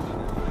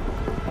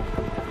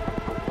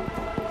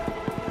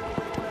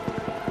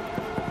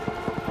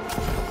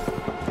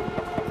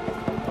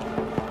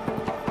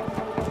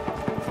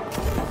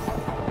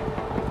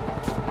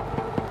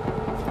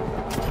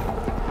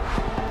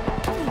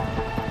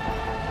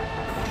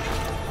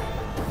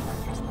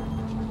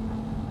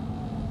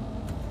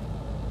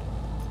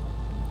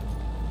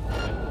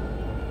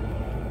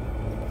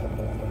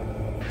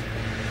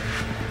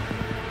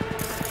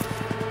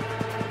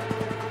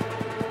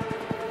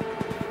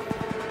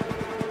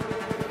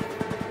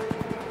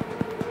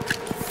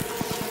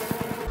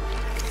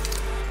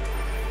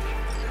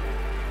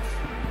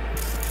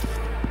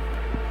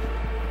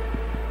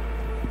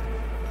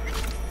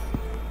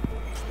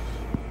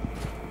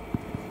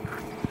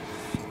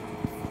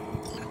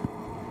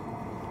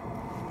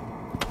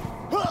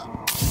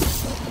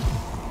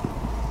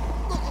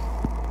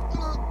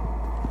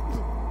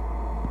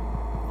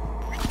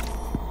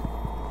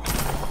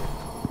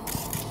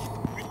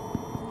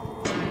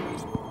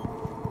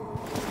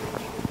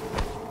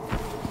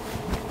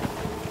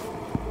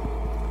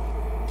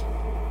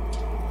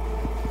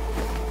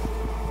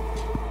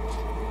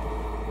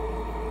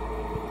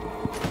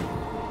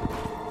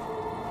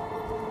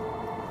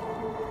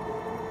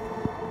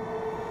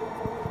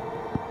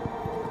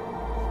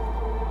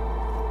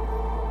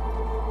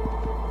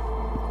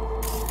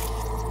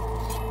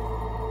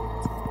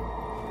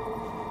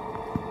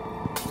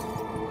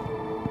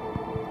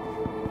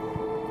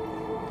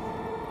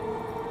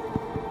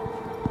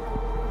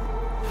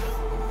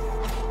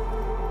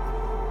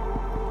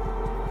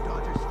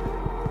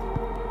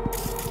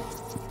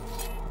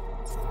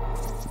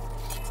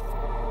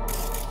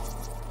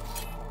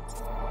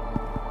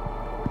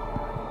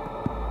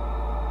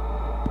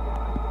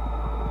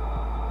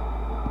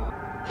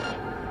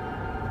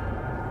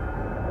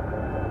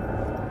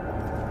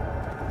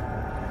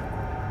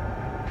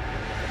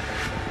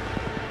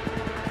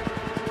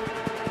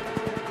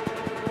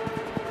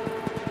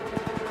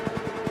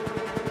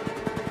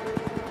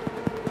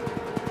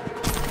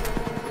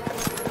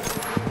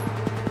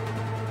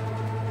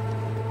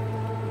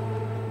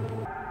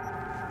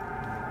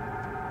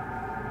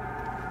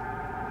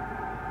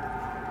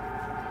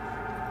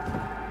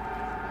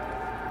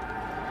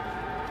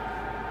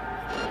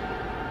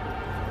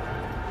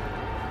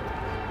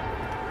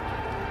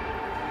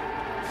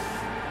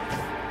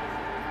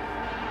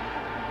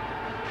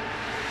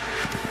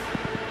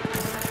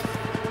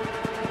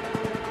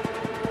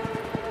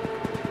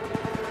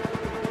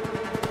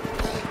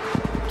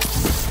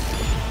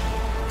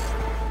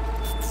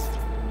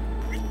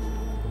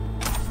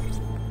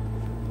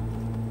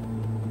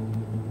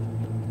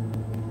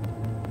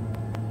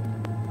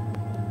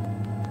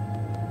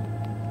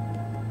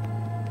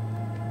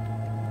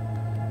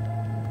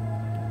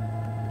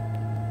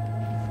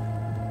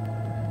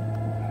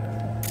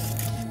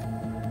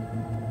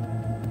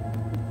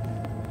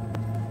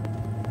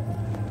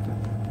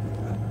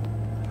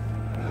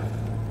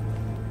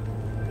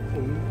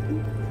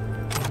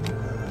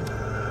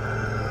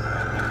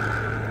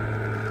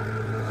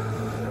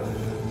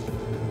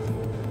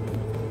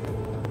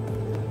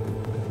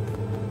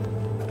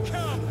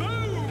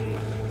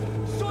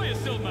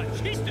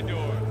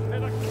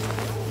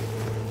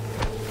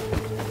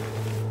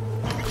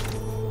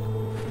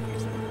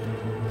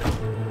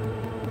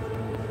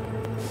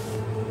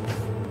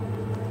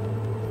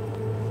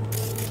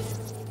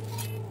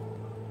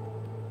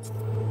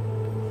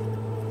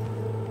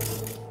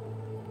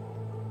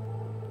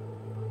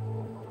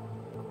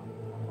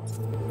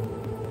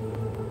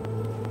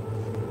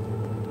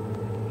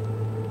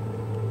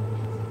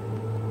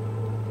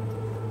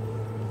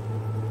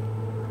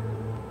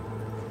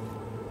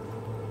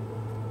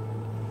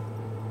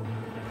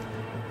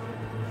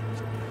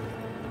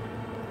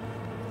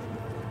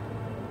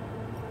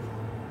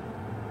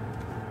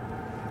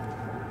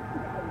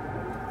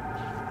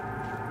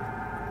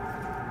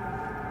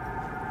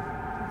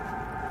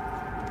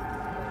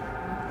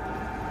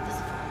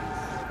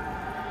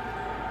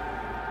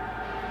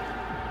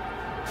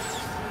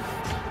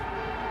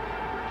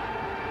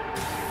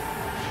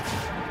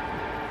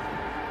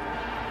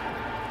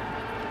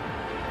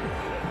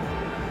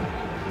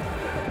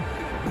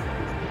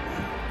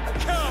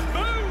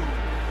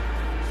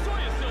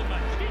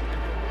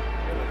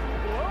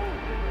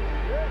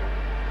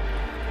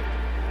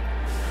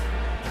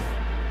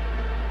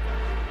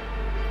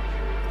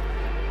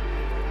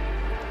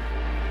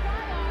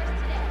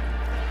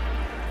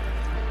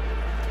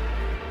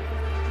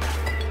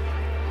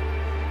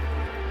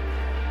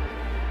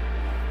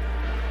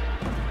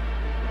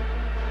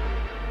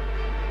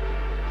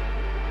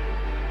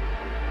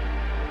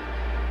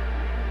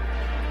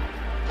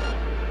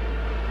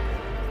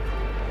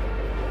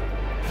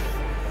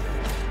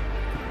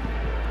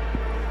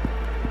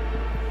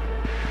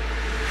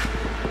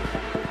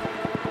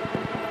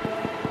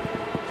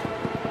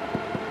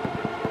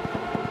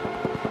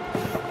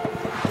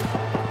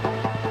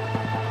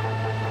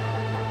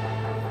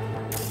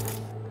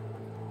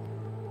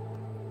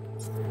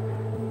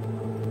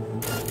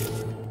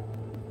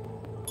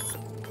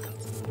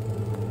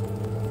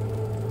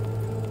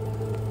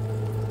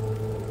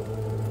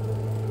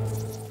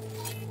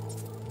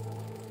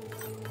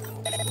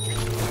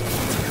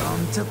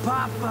 To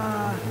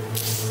Papa.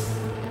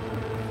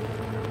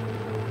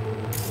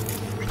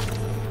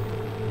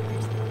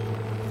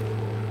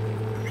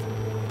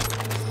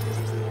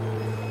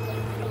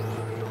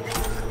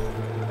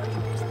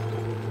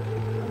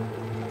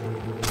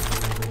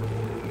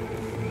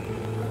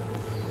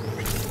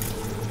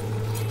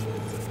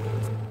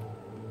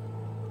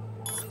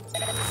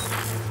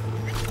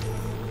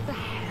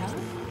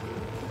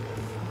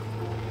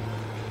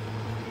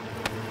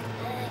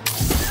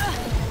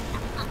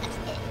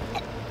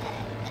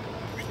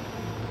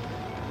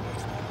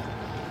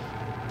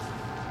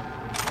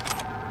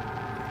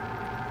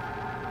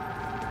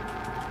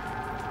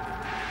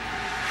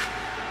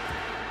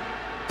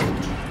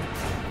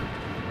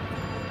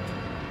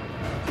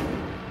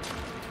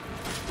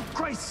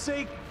 Christ's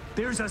sake,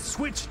 there's a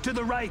switch to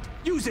the right.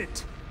 Use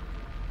it.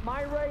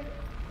 My right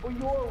or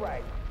your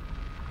right?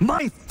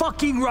 My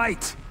fucking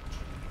right.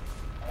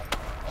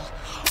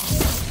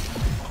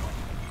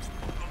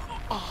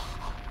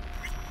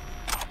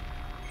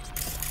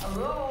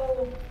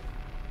 Hello?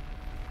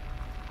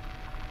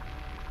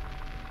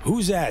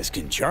 Who's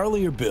asking,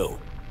 Charlie or Bill?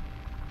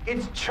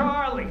 It's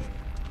Charlie.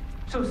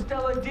 So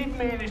Stella did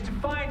manage to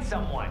find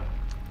someone.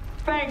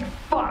 Thank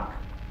fuck.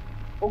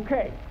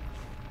 Okay,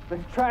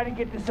 let's try to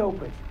get this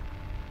open.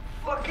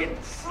 Fucking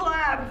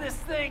slab this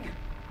thing.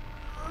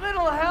 A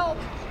little help.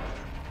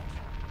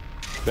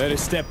 Better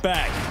step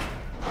back.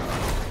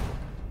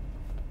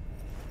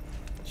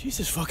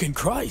 Jesus fucking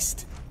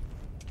Christ.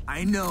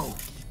 I know.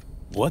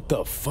 What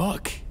the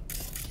fuck?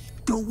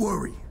 Don't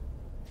worry.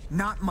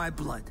 Not my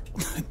blood.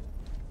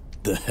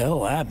 The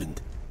hell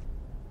happened?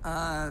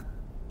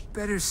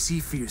 Better see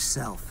for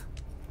yourself.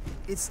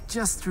 It's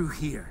just through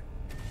here.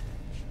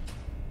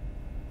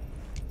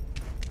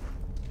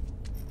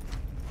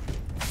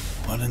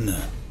 What in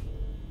the...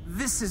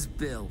 This is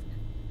Bill.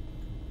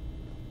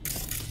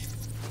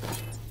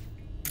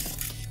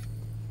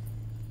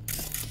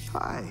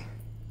 Hi.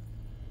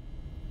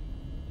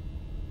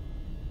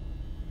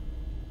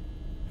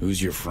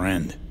 Who's your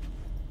friend?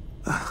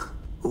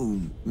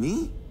 Who,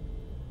 me?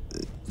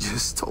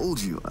 Just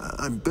told you,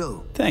 I'm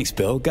Bill. Thanks,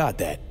 Bill. Got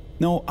that.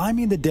 No, I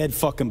mean the dead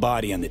fucking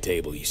body on the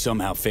table you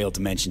somehow failed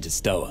to mention to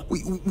Stella.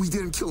 We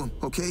didn't kill him,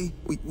 okay?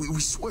 We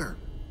swear.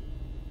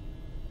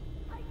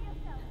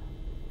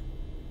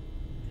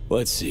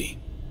 Let's see.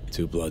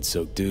 Two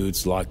blood-soaked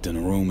dudes locked in a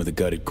room with a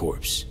gutted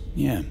corpse.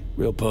 Yeah,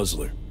 real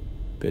puzzler.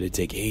 Bet it'd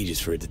take ages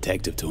for a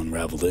detective to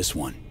unravel this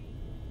one.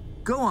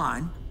 Go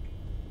on.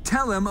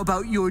 Tell him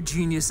about your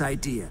genius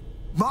idea.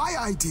 My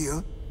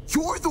idea?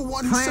 You're the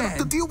one who set up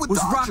the deal with was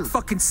Dodger. rock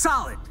fucking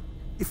solid.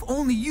 If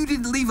only you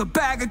didn't leave a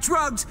bag of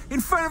drugs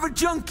in front of a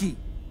junkie.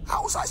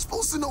 How was I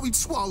supposed to know he'd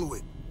swallow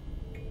it?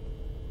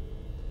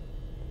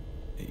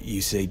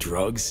 You say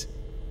drugs?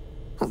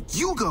 Oh,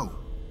 you go.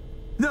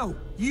 No,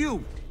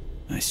 you.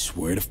 I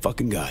swear to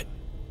fucking God.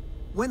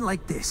 Went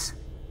like this.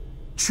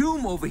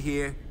 Choom over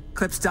here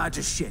clips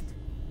Dodger's shit.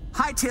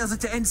 Hightails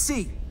it to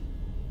NC.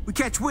 We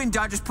catch wind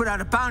Dodgers put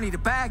out a bounty to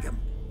bag him.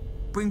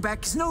 Bring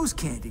back his nose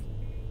candy.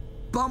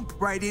 Bump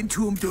right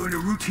into him during a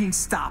routine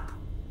stop.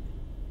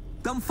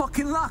 Dumb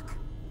fucking luck.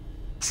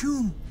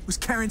 Choom was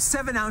carrying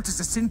 7 ounces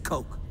of sin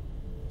coke.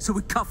 So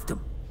we cuffed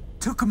him.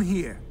 Took him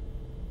here.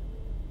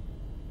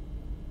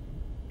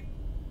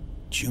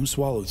 Choom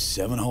swallowed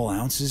 7 whole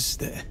ounces?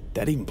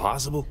 That even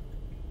possible?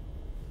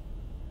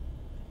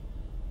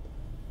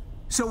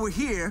 So we're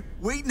here,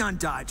 waiting on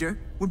Dodger,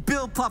 when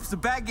Bill plops the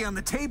baggie on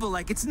the table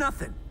like it's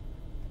nothing.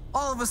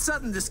 All of a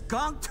sudden, this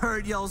gonk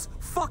turd yells,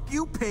 "Fuck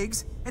you,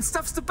 pigs," and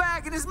stuffs the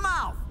bag in his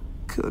mouth.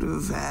 Could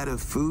have had a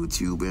food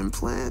tube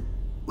implant?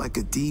 Like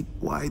a deep,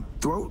 wide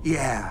throat?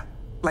 Yeah,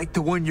 like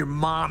the one your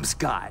mom's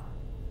got.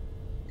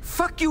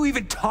 Fuck you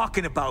even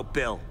talking about,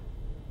 Bill?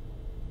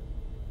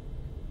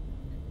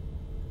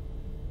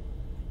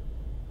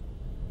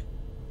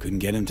 Couldn't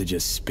get him to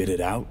just spit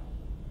it out?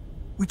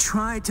 We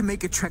tried to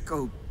make a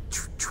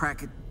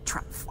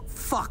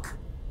fuck.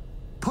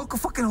 Poke a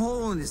fucking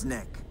hole in his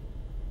neck.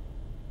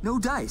 No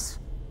dice.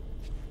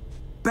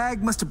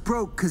 Bag must have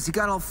broke because he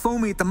got all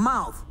foamy at the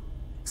mouth.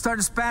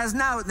 Started spazzing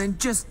out and then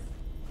just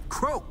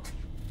croaked.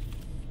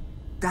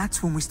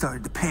 That's when we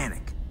started to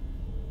panic.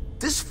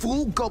 This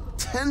fool gulped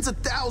tens of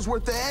thousands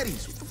worth of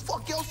eddies. What the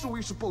fuck else are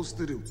we supposed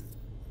to do?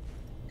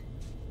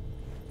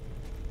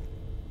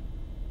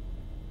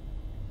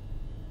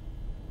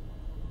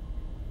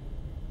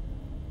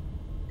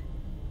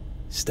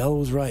 Stella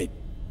was right.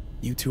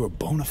 You two are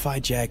bona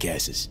fide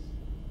jackasses.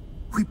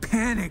 We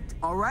panicked,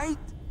 all right?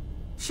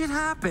 Shit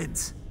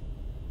happens.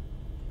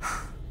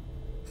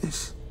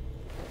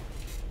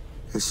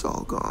 It's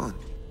all gone.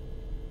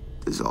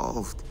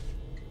 Dissolved.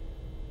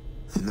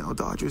 And now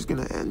Dodger's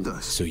gonna end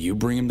us. So you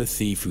bring him the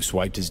thief who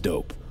swiped his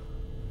dope.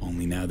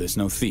 Only now there's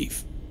no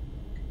thief.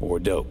 Or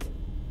dope.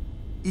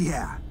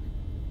 Yeah.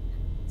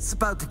 It's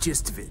about the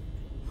gist of it.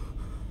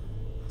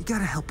 You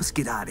gotta help us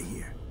get out of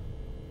here.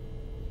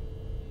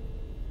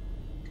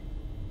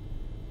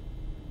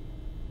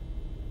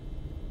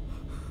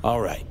 All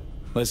right,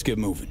 let's get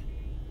moving.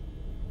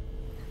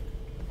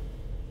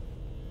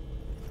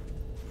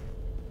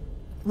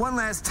 One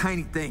last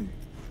tiny thing.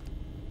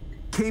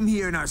 Came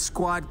here in our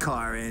squad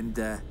car and,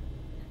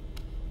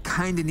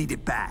 kinda need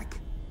it back.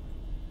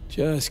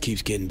 Just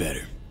keeps getting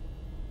better.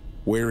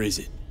 Where is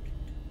it?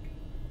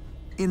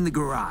 In the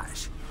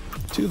garage.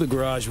 To the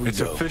garage we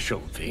It's go. official,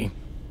 V.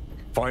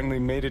 Finally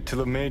made it to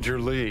the major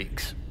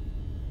leagues.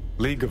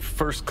 League of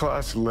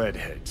first-class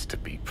leadheads, to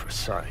be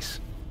precise.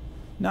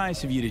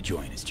 Nice of you to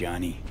join us,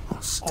 Johnny.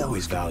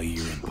 Always value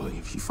your input.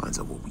 If she finds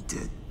out what we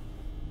did,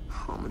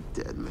 I'm a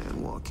dead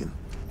man walking.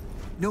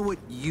 Know what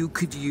you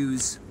could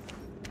use?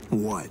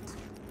 What?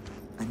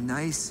 A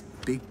nice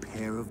big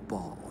pair of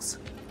balls.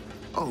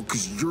 Oh,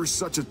 'cause you're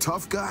such a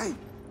tough guy?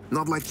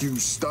 Not like you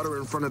stutter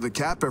in front of the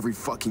cap every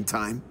fucking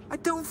time. I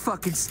don't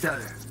fucking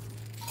stutter.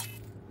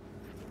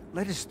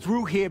 Let us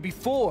through here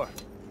before.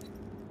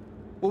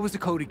 What was the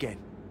code again?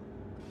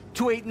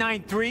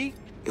 2893?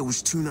 It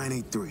was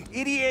 2983.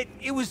 Idiot,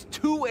 it was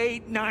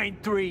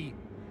 2893.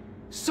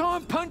 Saw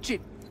him punch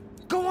it.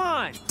 Go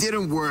on.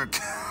 Didn't work.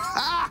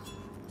 Ha!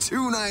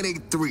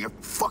 2983. I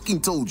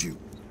fucking told you.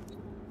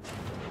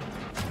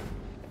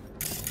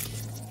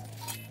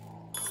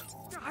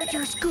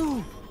 Dodger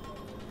School.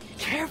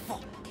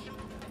 Careful.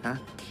 Huh?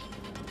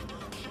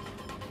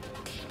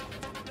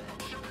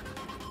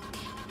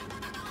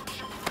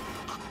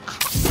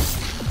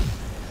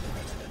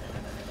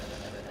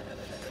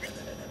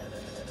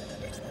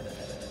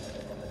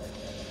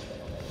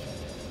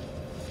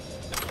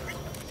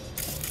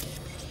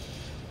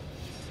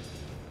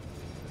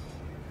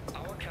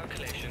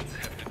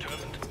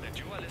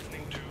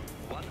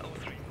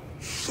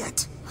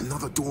 Shit!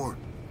 Another door.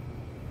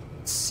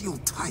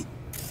 Sealed tight.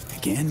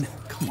 Again?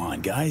 Come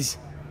on, guys.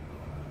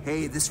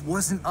 Hey, this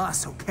wasn't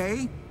us,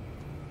 okay?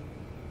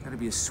 Gotta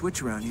be a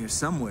switch around here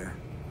somewhere.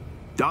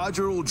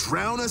 Dodger will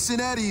drown us in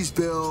eddies,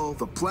 Bill.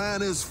 The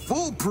plan is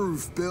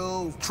foolproof,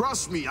 Bill.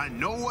 Trust me, I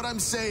know what I'm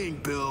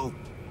saying, Bill.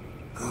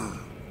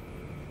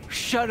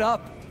 Shut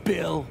up,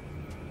 Bill.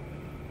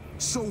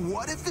 So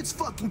what if it's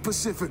fucking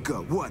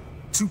Pacifica? What?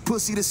 Too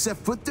pussy to set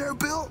foot there,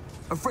 Bill?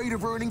 Afraid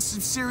of earning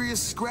some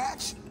serious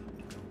scratch?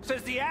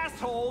 Says the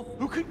asshole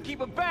who couldn't keep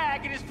a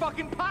bag in his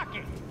fucking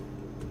pocket.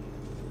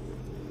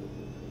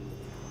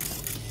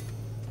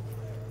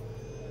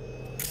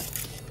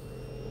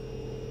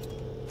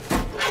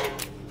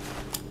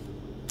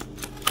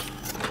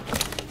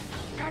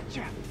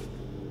 Gotcha.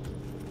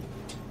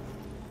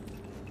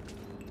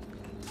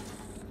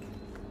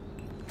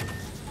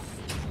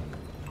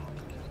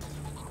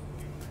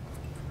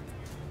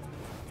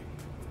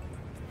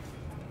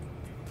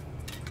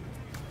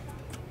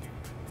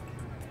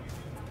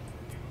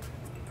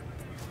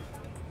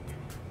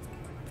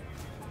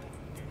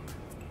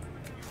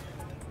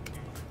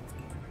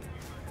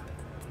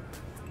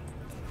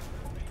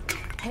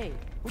 Hey.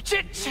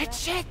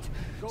 Shit!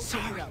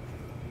 Sorry.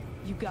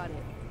 You got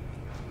it.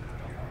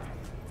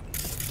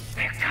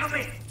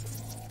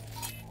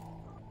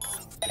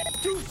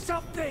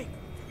 something!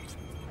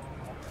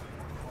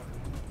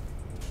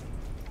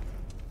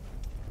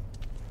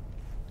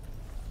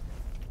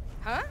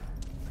 Huh?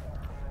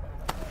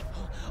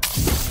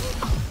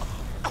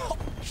 Oh,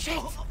 shit!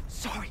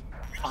 Sorry.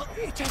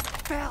 It just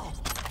fell.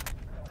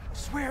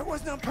 Swear it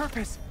wasn't on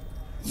purpose.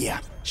 Yeah,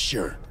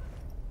 sure.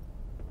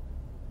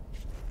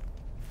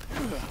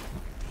 Need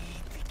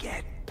to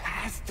get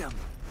past him.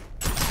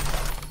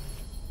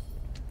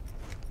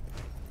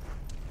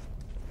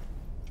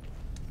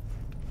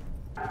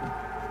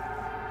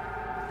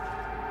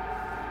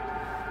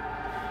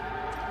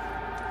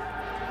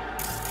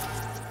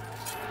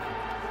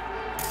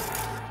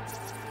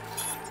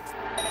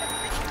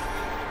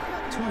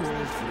 Too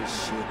old for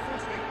this shit.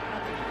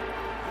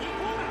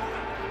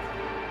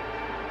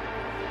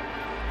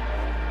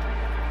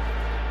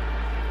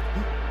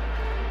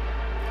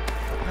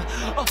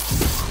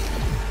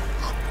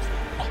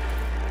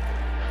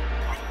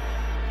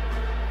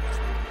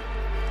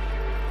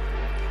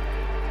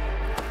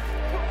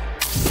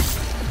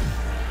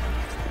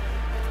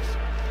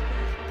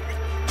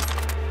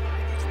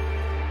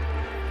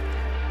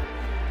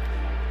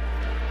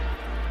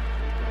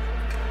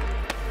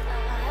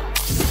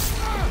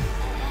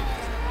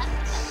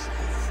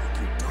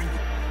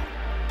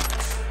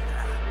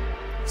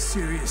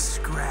 Serious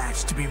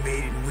scratch to be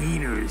made in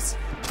wieners.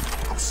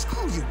 Oh,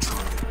 screw you,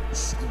 Charlie.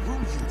 Screw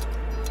you.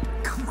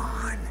 Come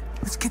on,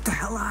 let's get the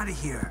hell out of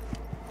here.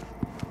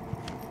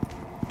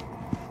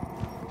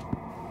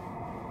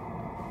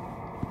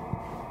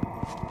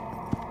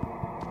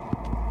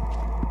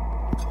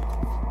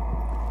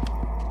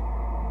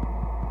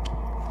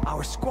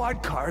 Our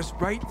squad car's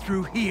right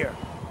through here.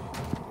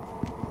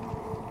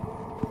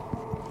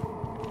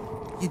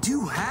 You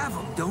do have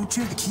them, don't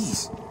you? The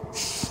keys.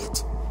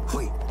 Shit.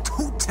 Wait,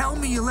 don't tell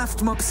me you left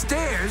them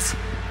upstairs.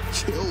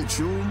 Chill,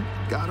 Chum.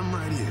 Got him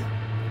right here.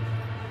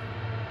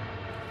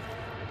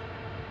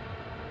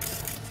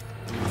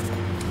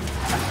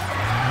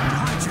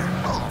 Roger.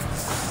 Oh,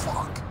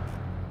 fuck.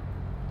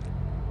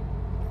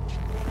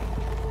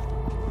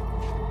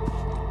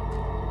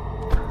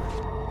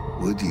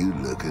 Would you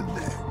look at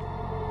that?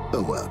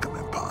 A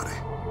welcoming party.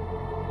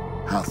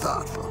 How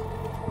thoughtful.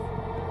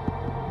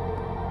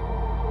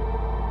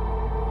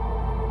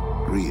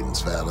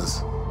 Greetings,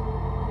 fellas.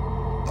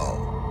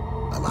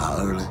 Oh, am I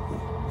early?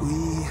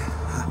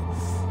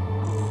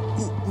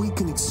 We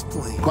can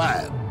explain.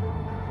 Quiet.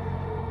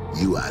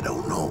 You I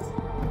don't know.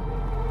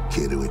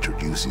 Care to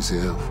introduce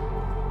yourself?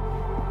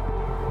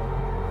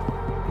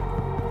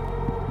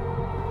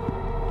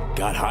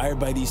 Got hired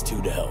by these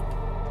two to help.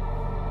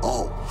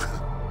 Oh,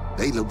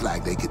 they look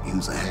like they could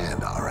use a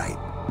hand, all right.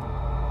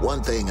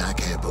 One thing I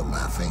can't put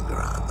my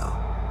finger on, though.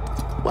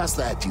 What's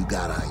that you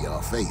got on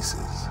your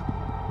faces?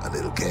 A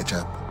little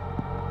ketchup?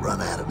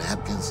 Run out of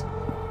napkins?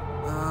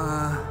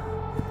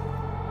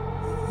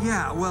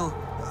 Yeah, well,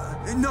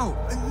 no,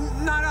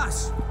 not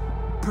us,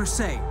 per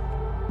se.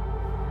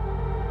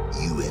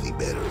 You any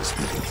better at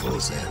speaking full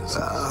sense?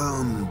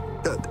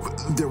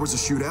 There was a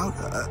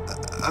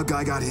shootout. A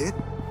guy got hit.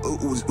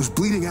 Was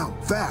bleeding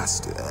out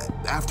fast.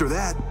 After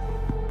that,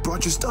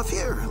 brought your stuff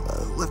here.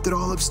 Left it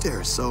all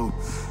upstairs, so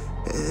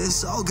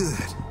it's all good.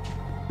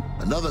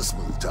 Another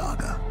smooth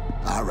talker.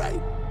 All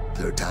right,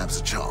 third time's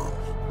a charm.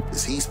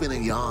 Is he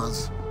spinning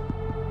yarns?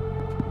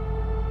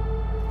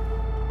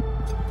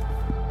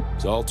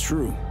 It's all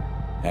true.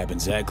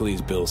 Happened exactly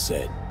as Bill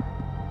said.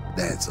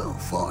 That's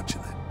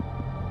unfortunate.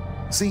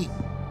 See,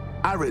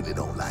 I really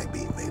don't like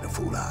being made a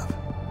fool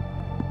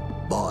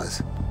of.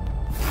 Boys,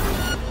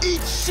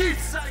 eat shit,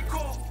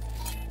 psycho!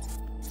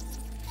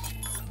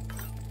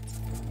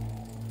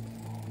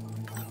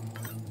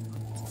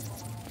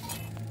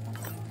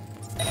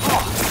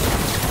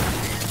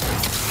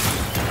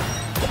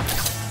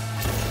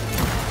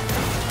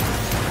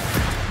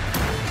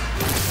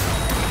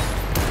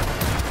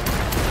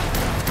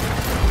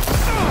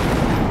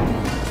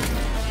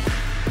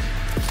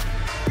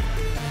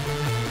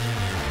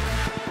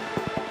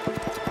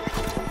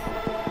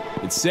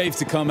 It's safe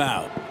to come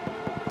out.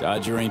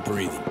 Dodger ain't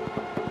breathing.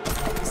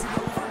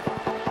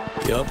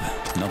 Yup,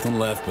 nothing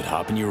left but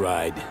hop in your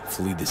ride,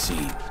 flee the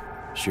scene.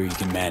 Sure you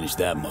can manage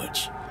that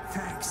much.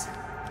 Thanks.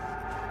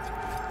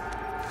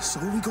 So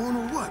are we going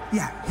or what?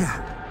 Yeah.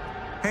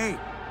 Hey,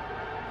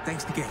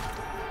 thanks again.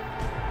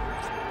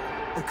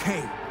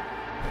 Okay,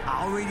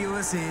 I'll radio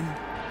us in,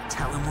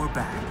 tell him we're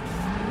back.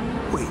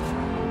 Wait,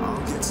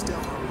 I'll get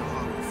Stella on the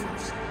auto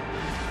first.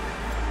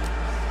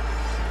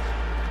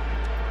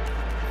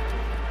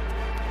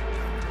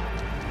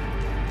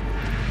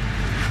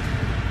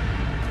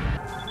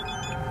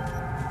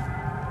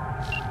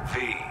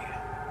 V,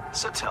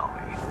 so tell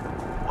me,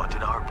 what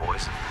did our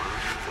boys in blue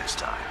do this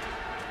time?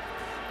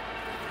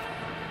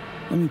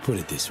 Let me put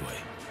it this way.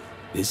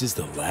 This is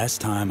the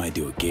last time I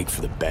do a gig for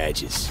the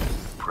badges.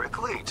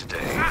 Prickly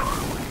today, are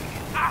we?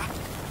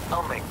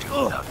 I'll make do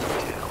without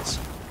details.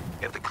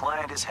 If the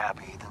client is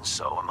happy, then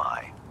so am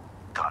I.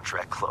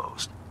 Contract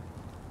closed.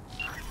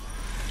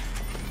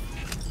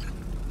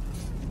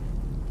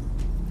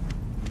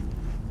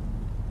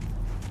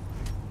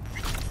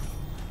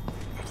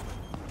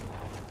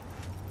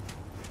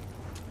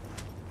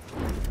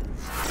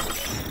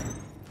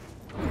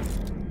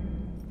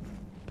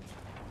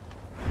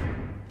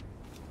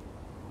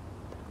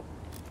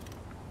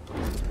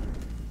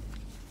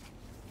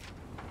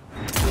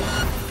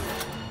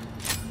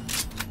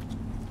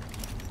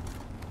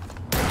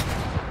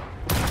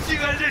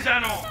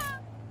 channel.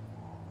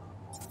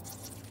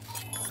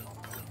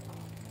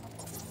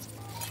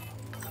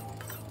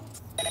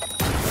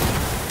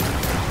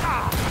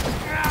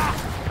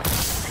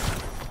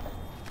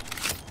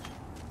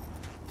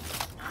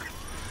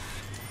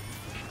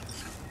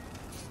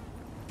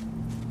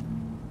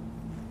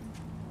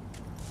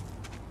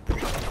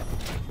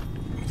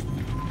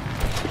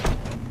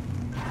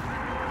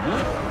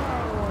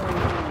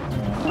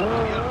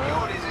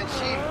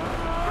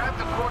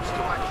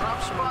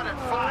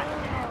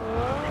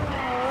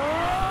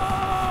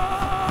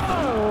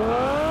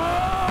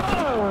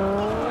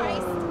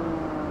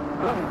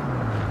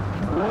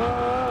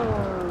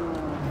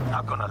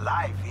 Not gonna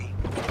lie, V.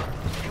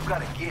 You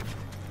got a gift.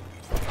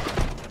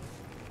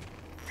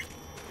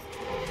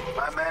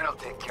 My man will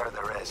take care of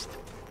the rest.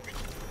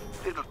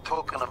 Little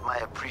token of my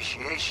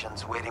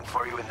appreciation's waiting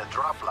for you in the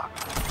drop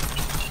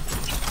lock.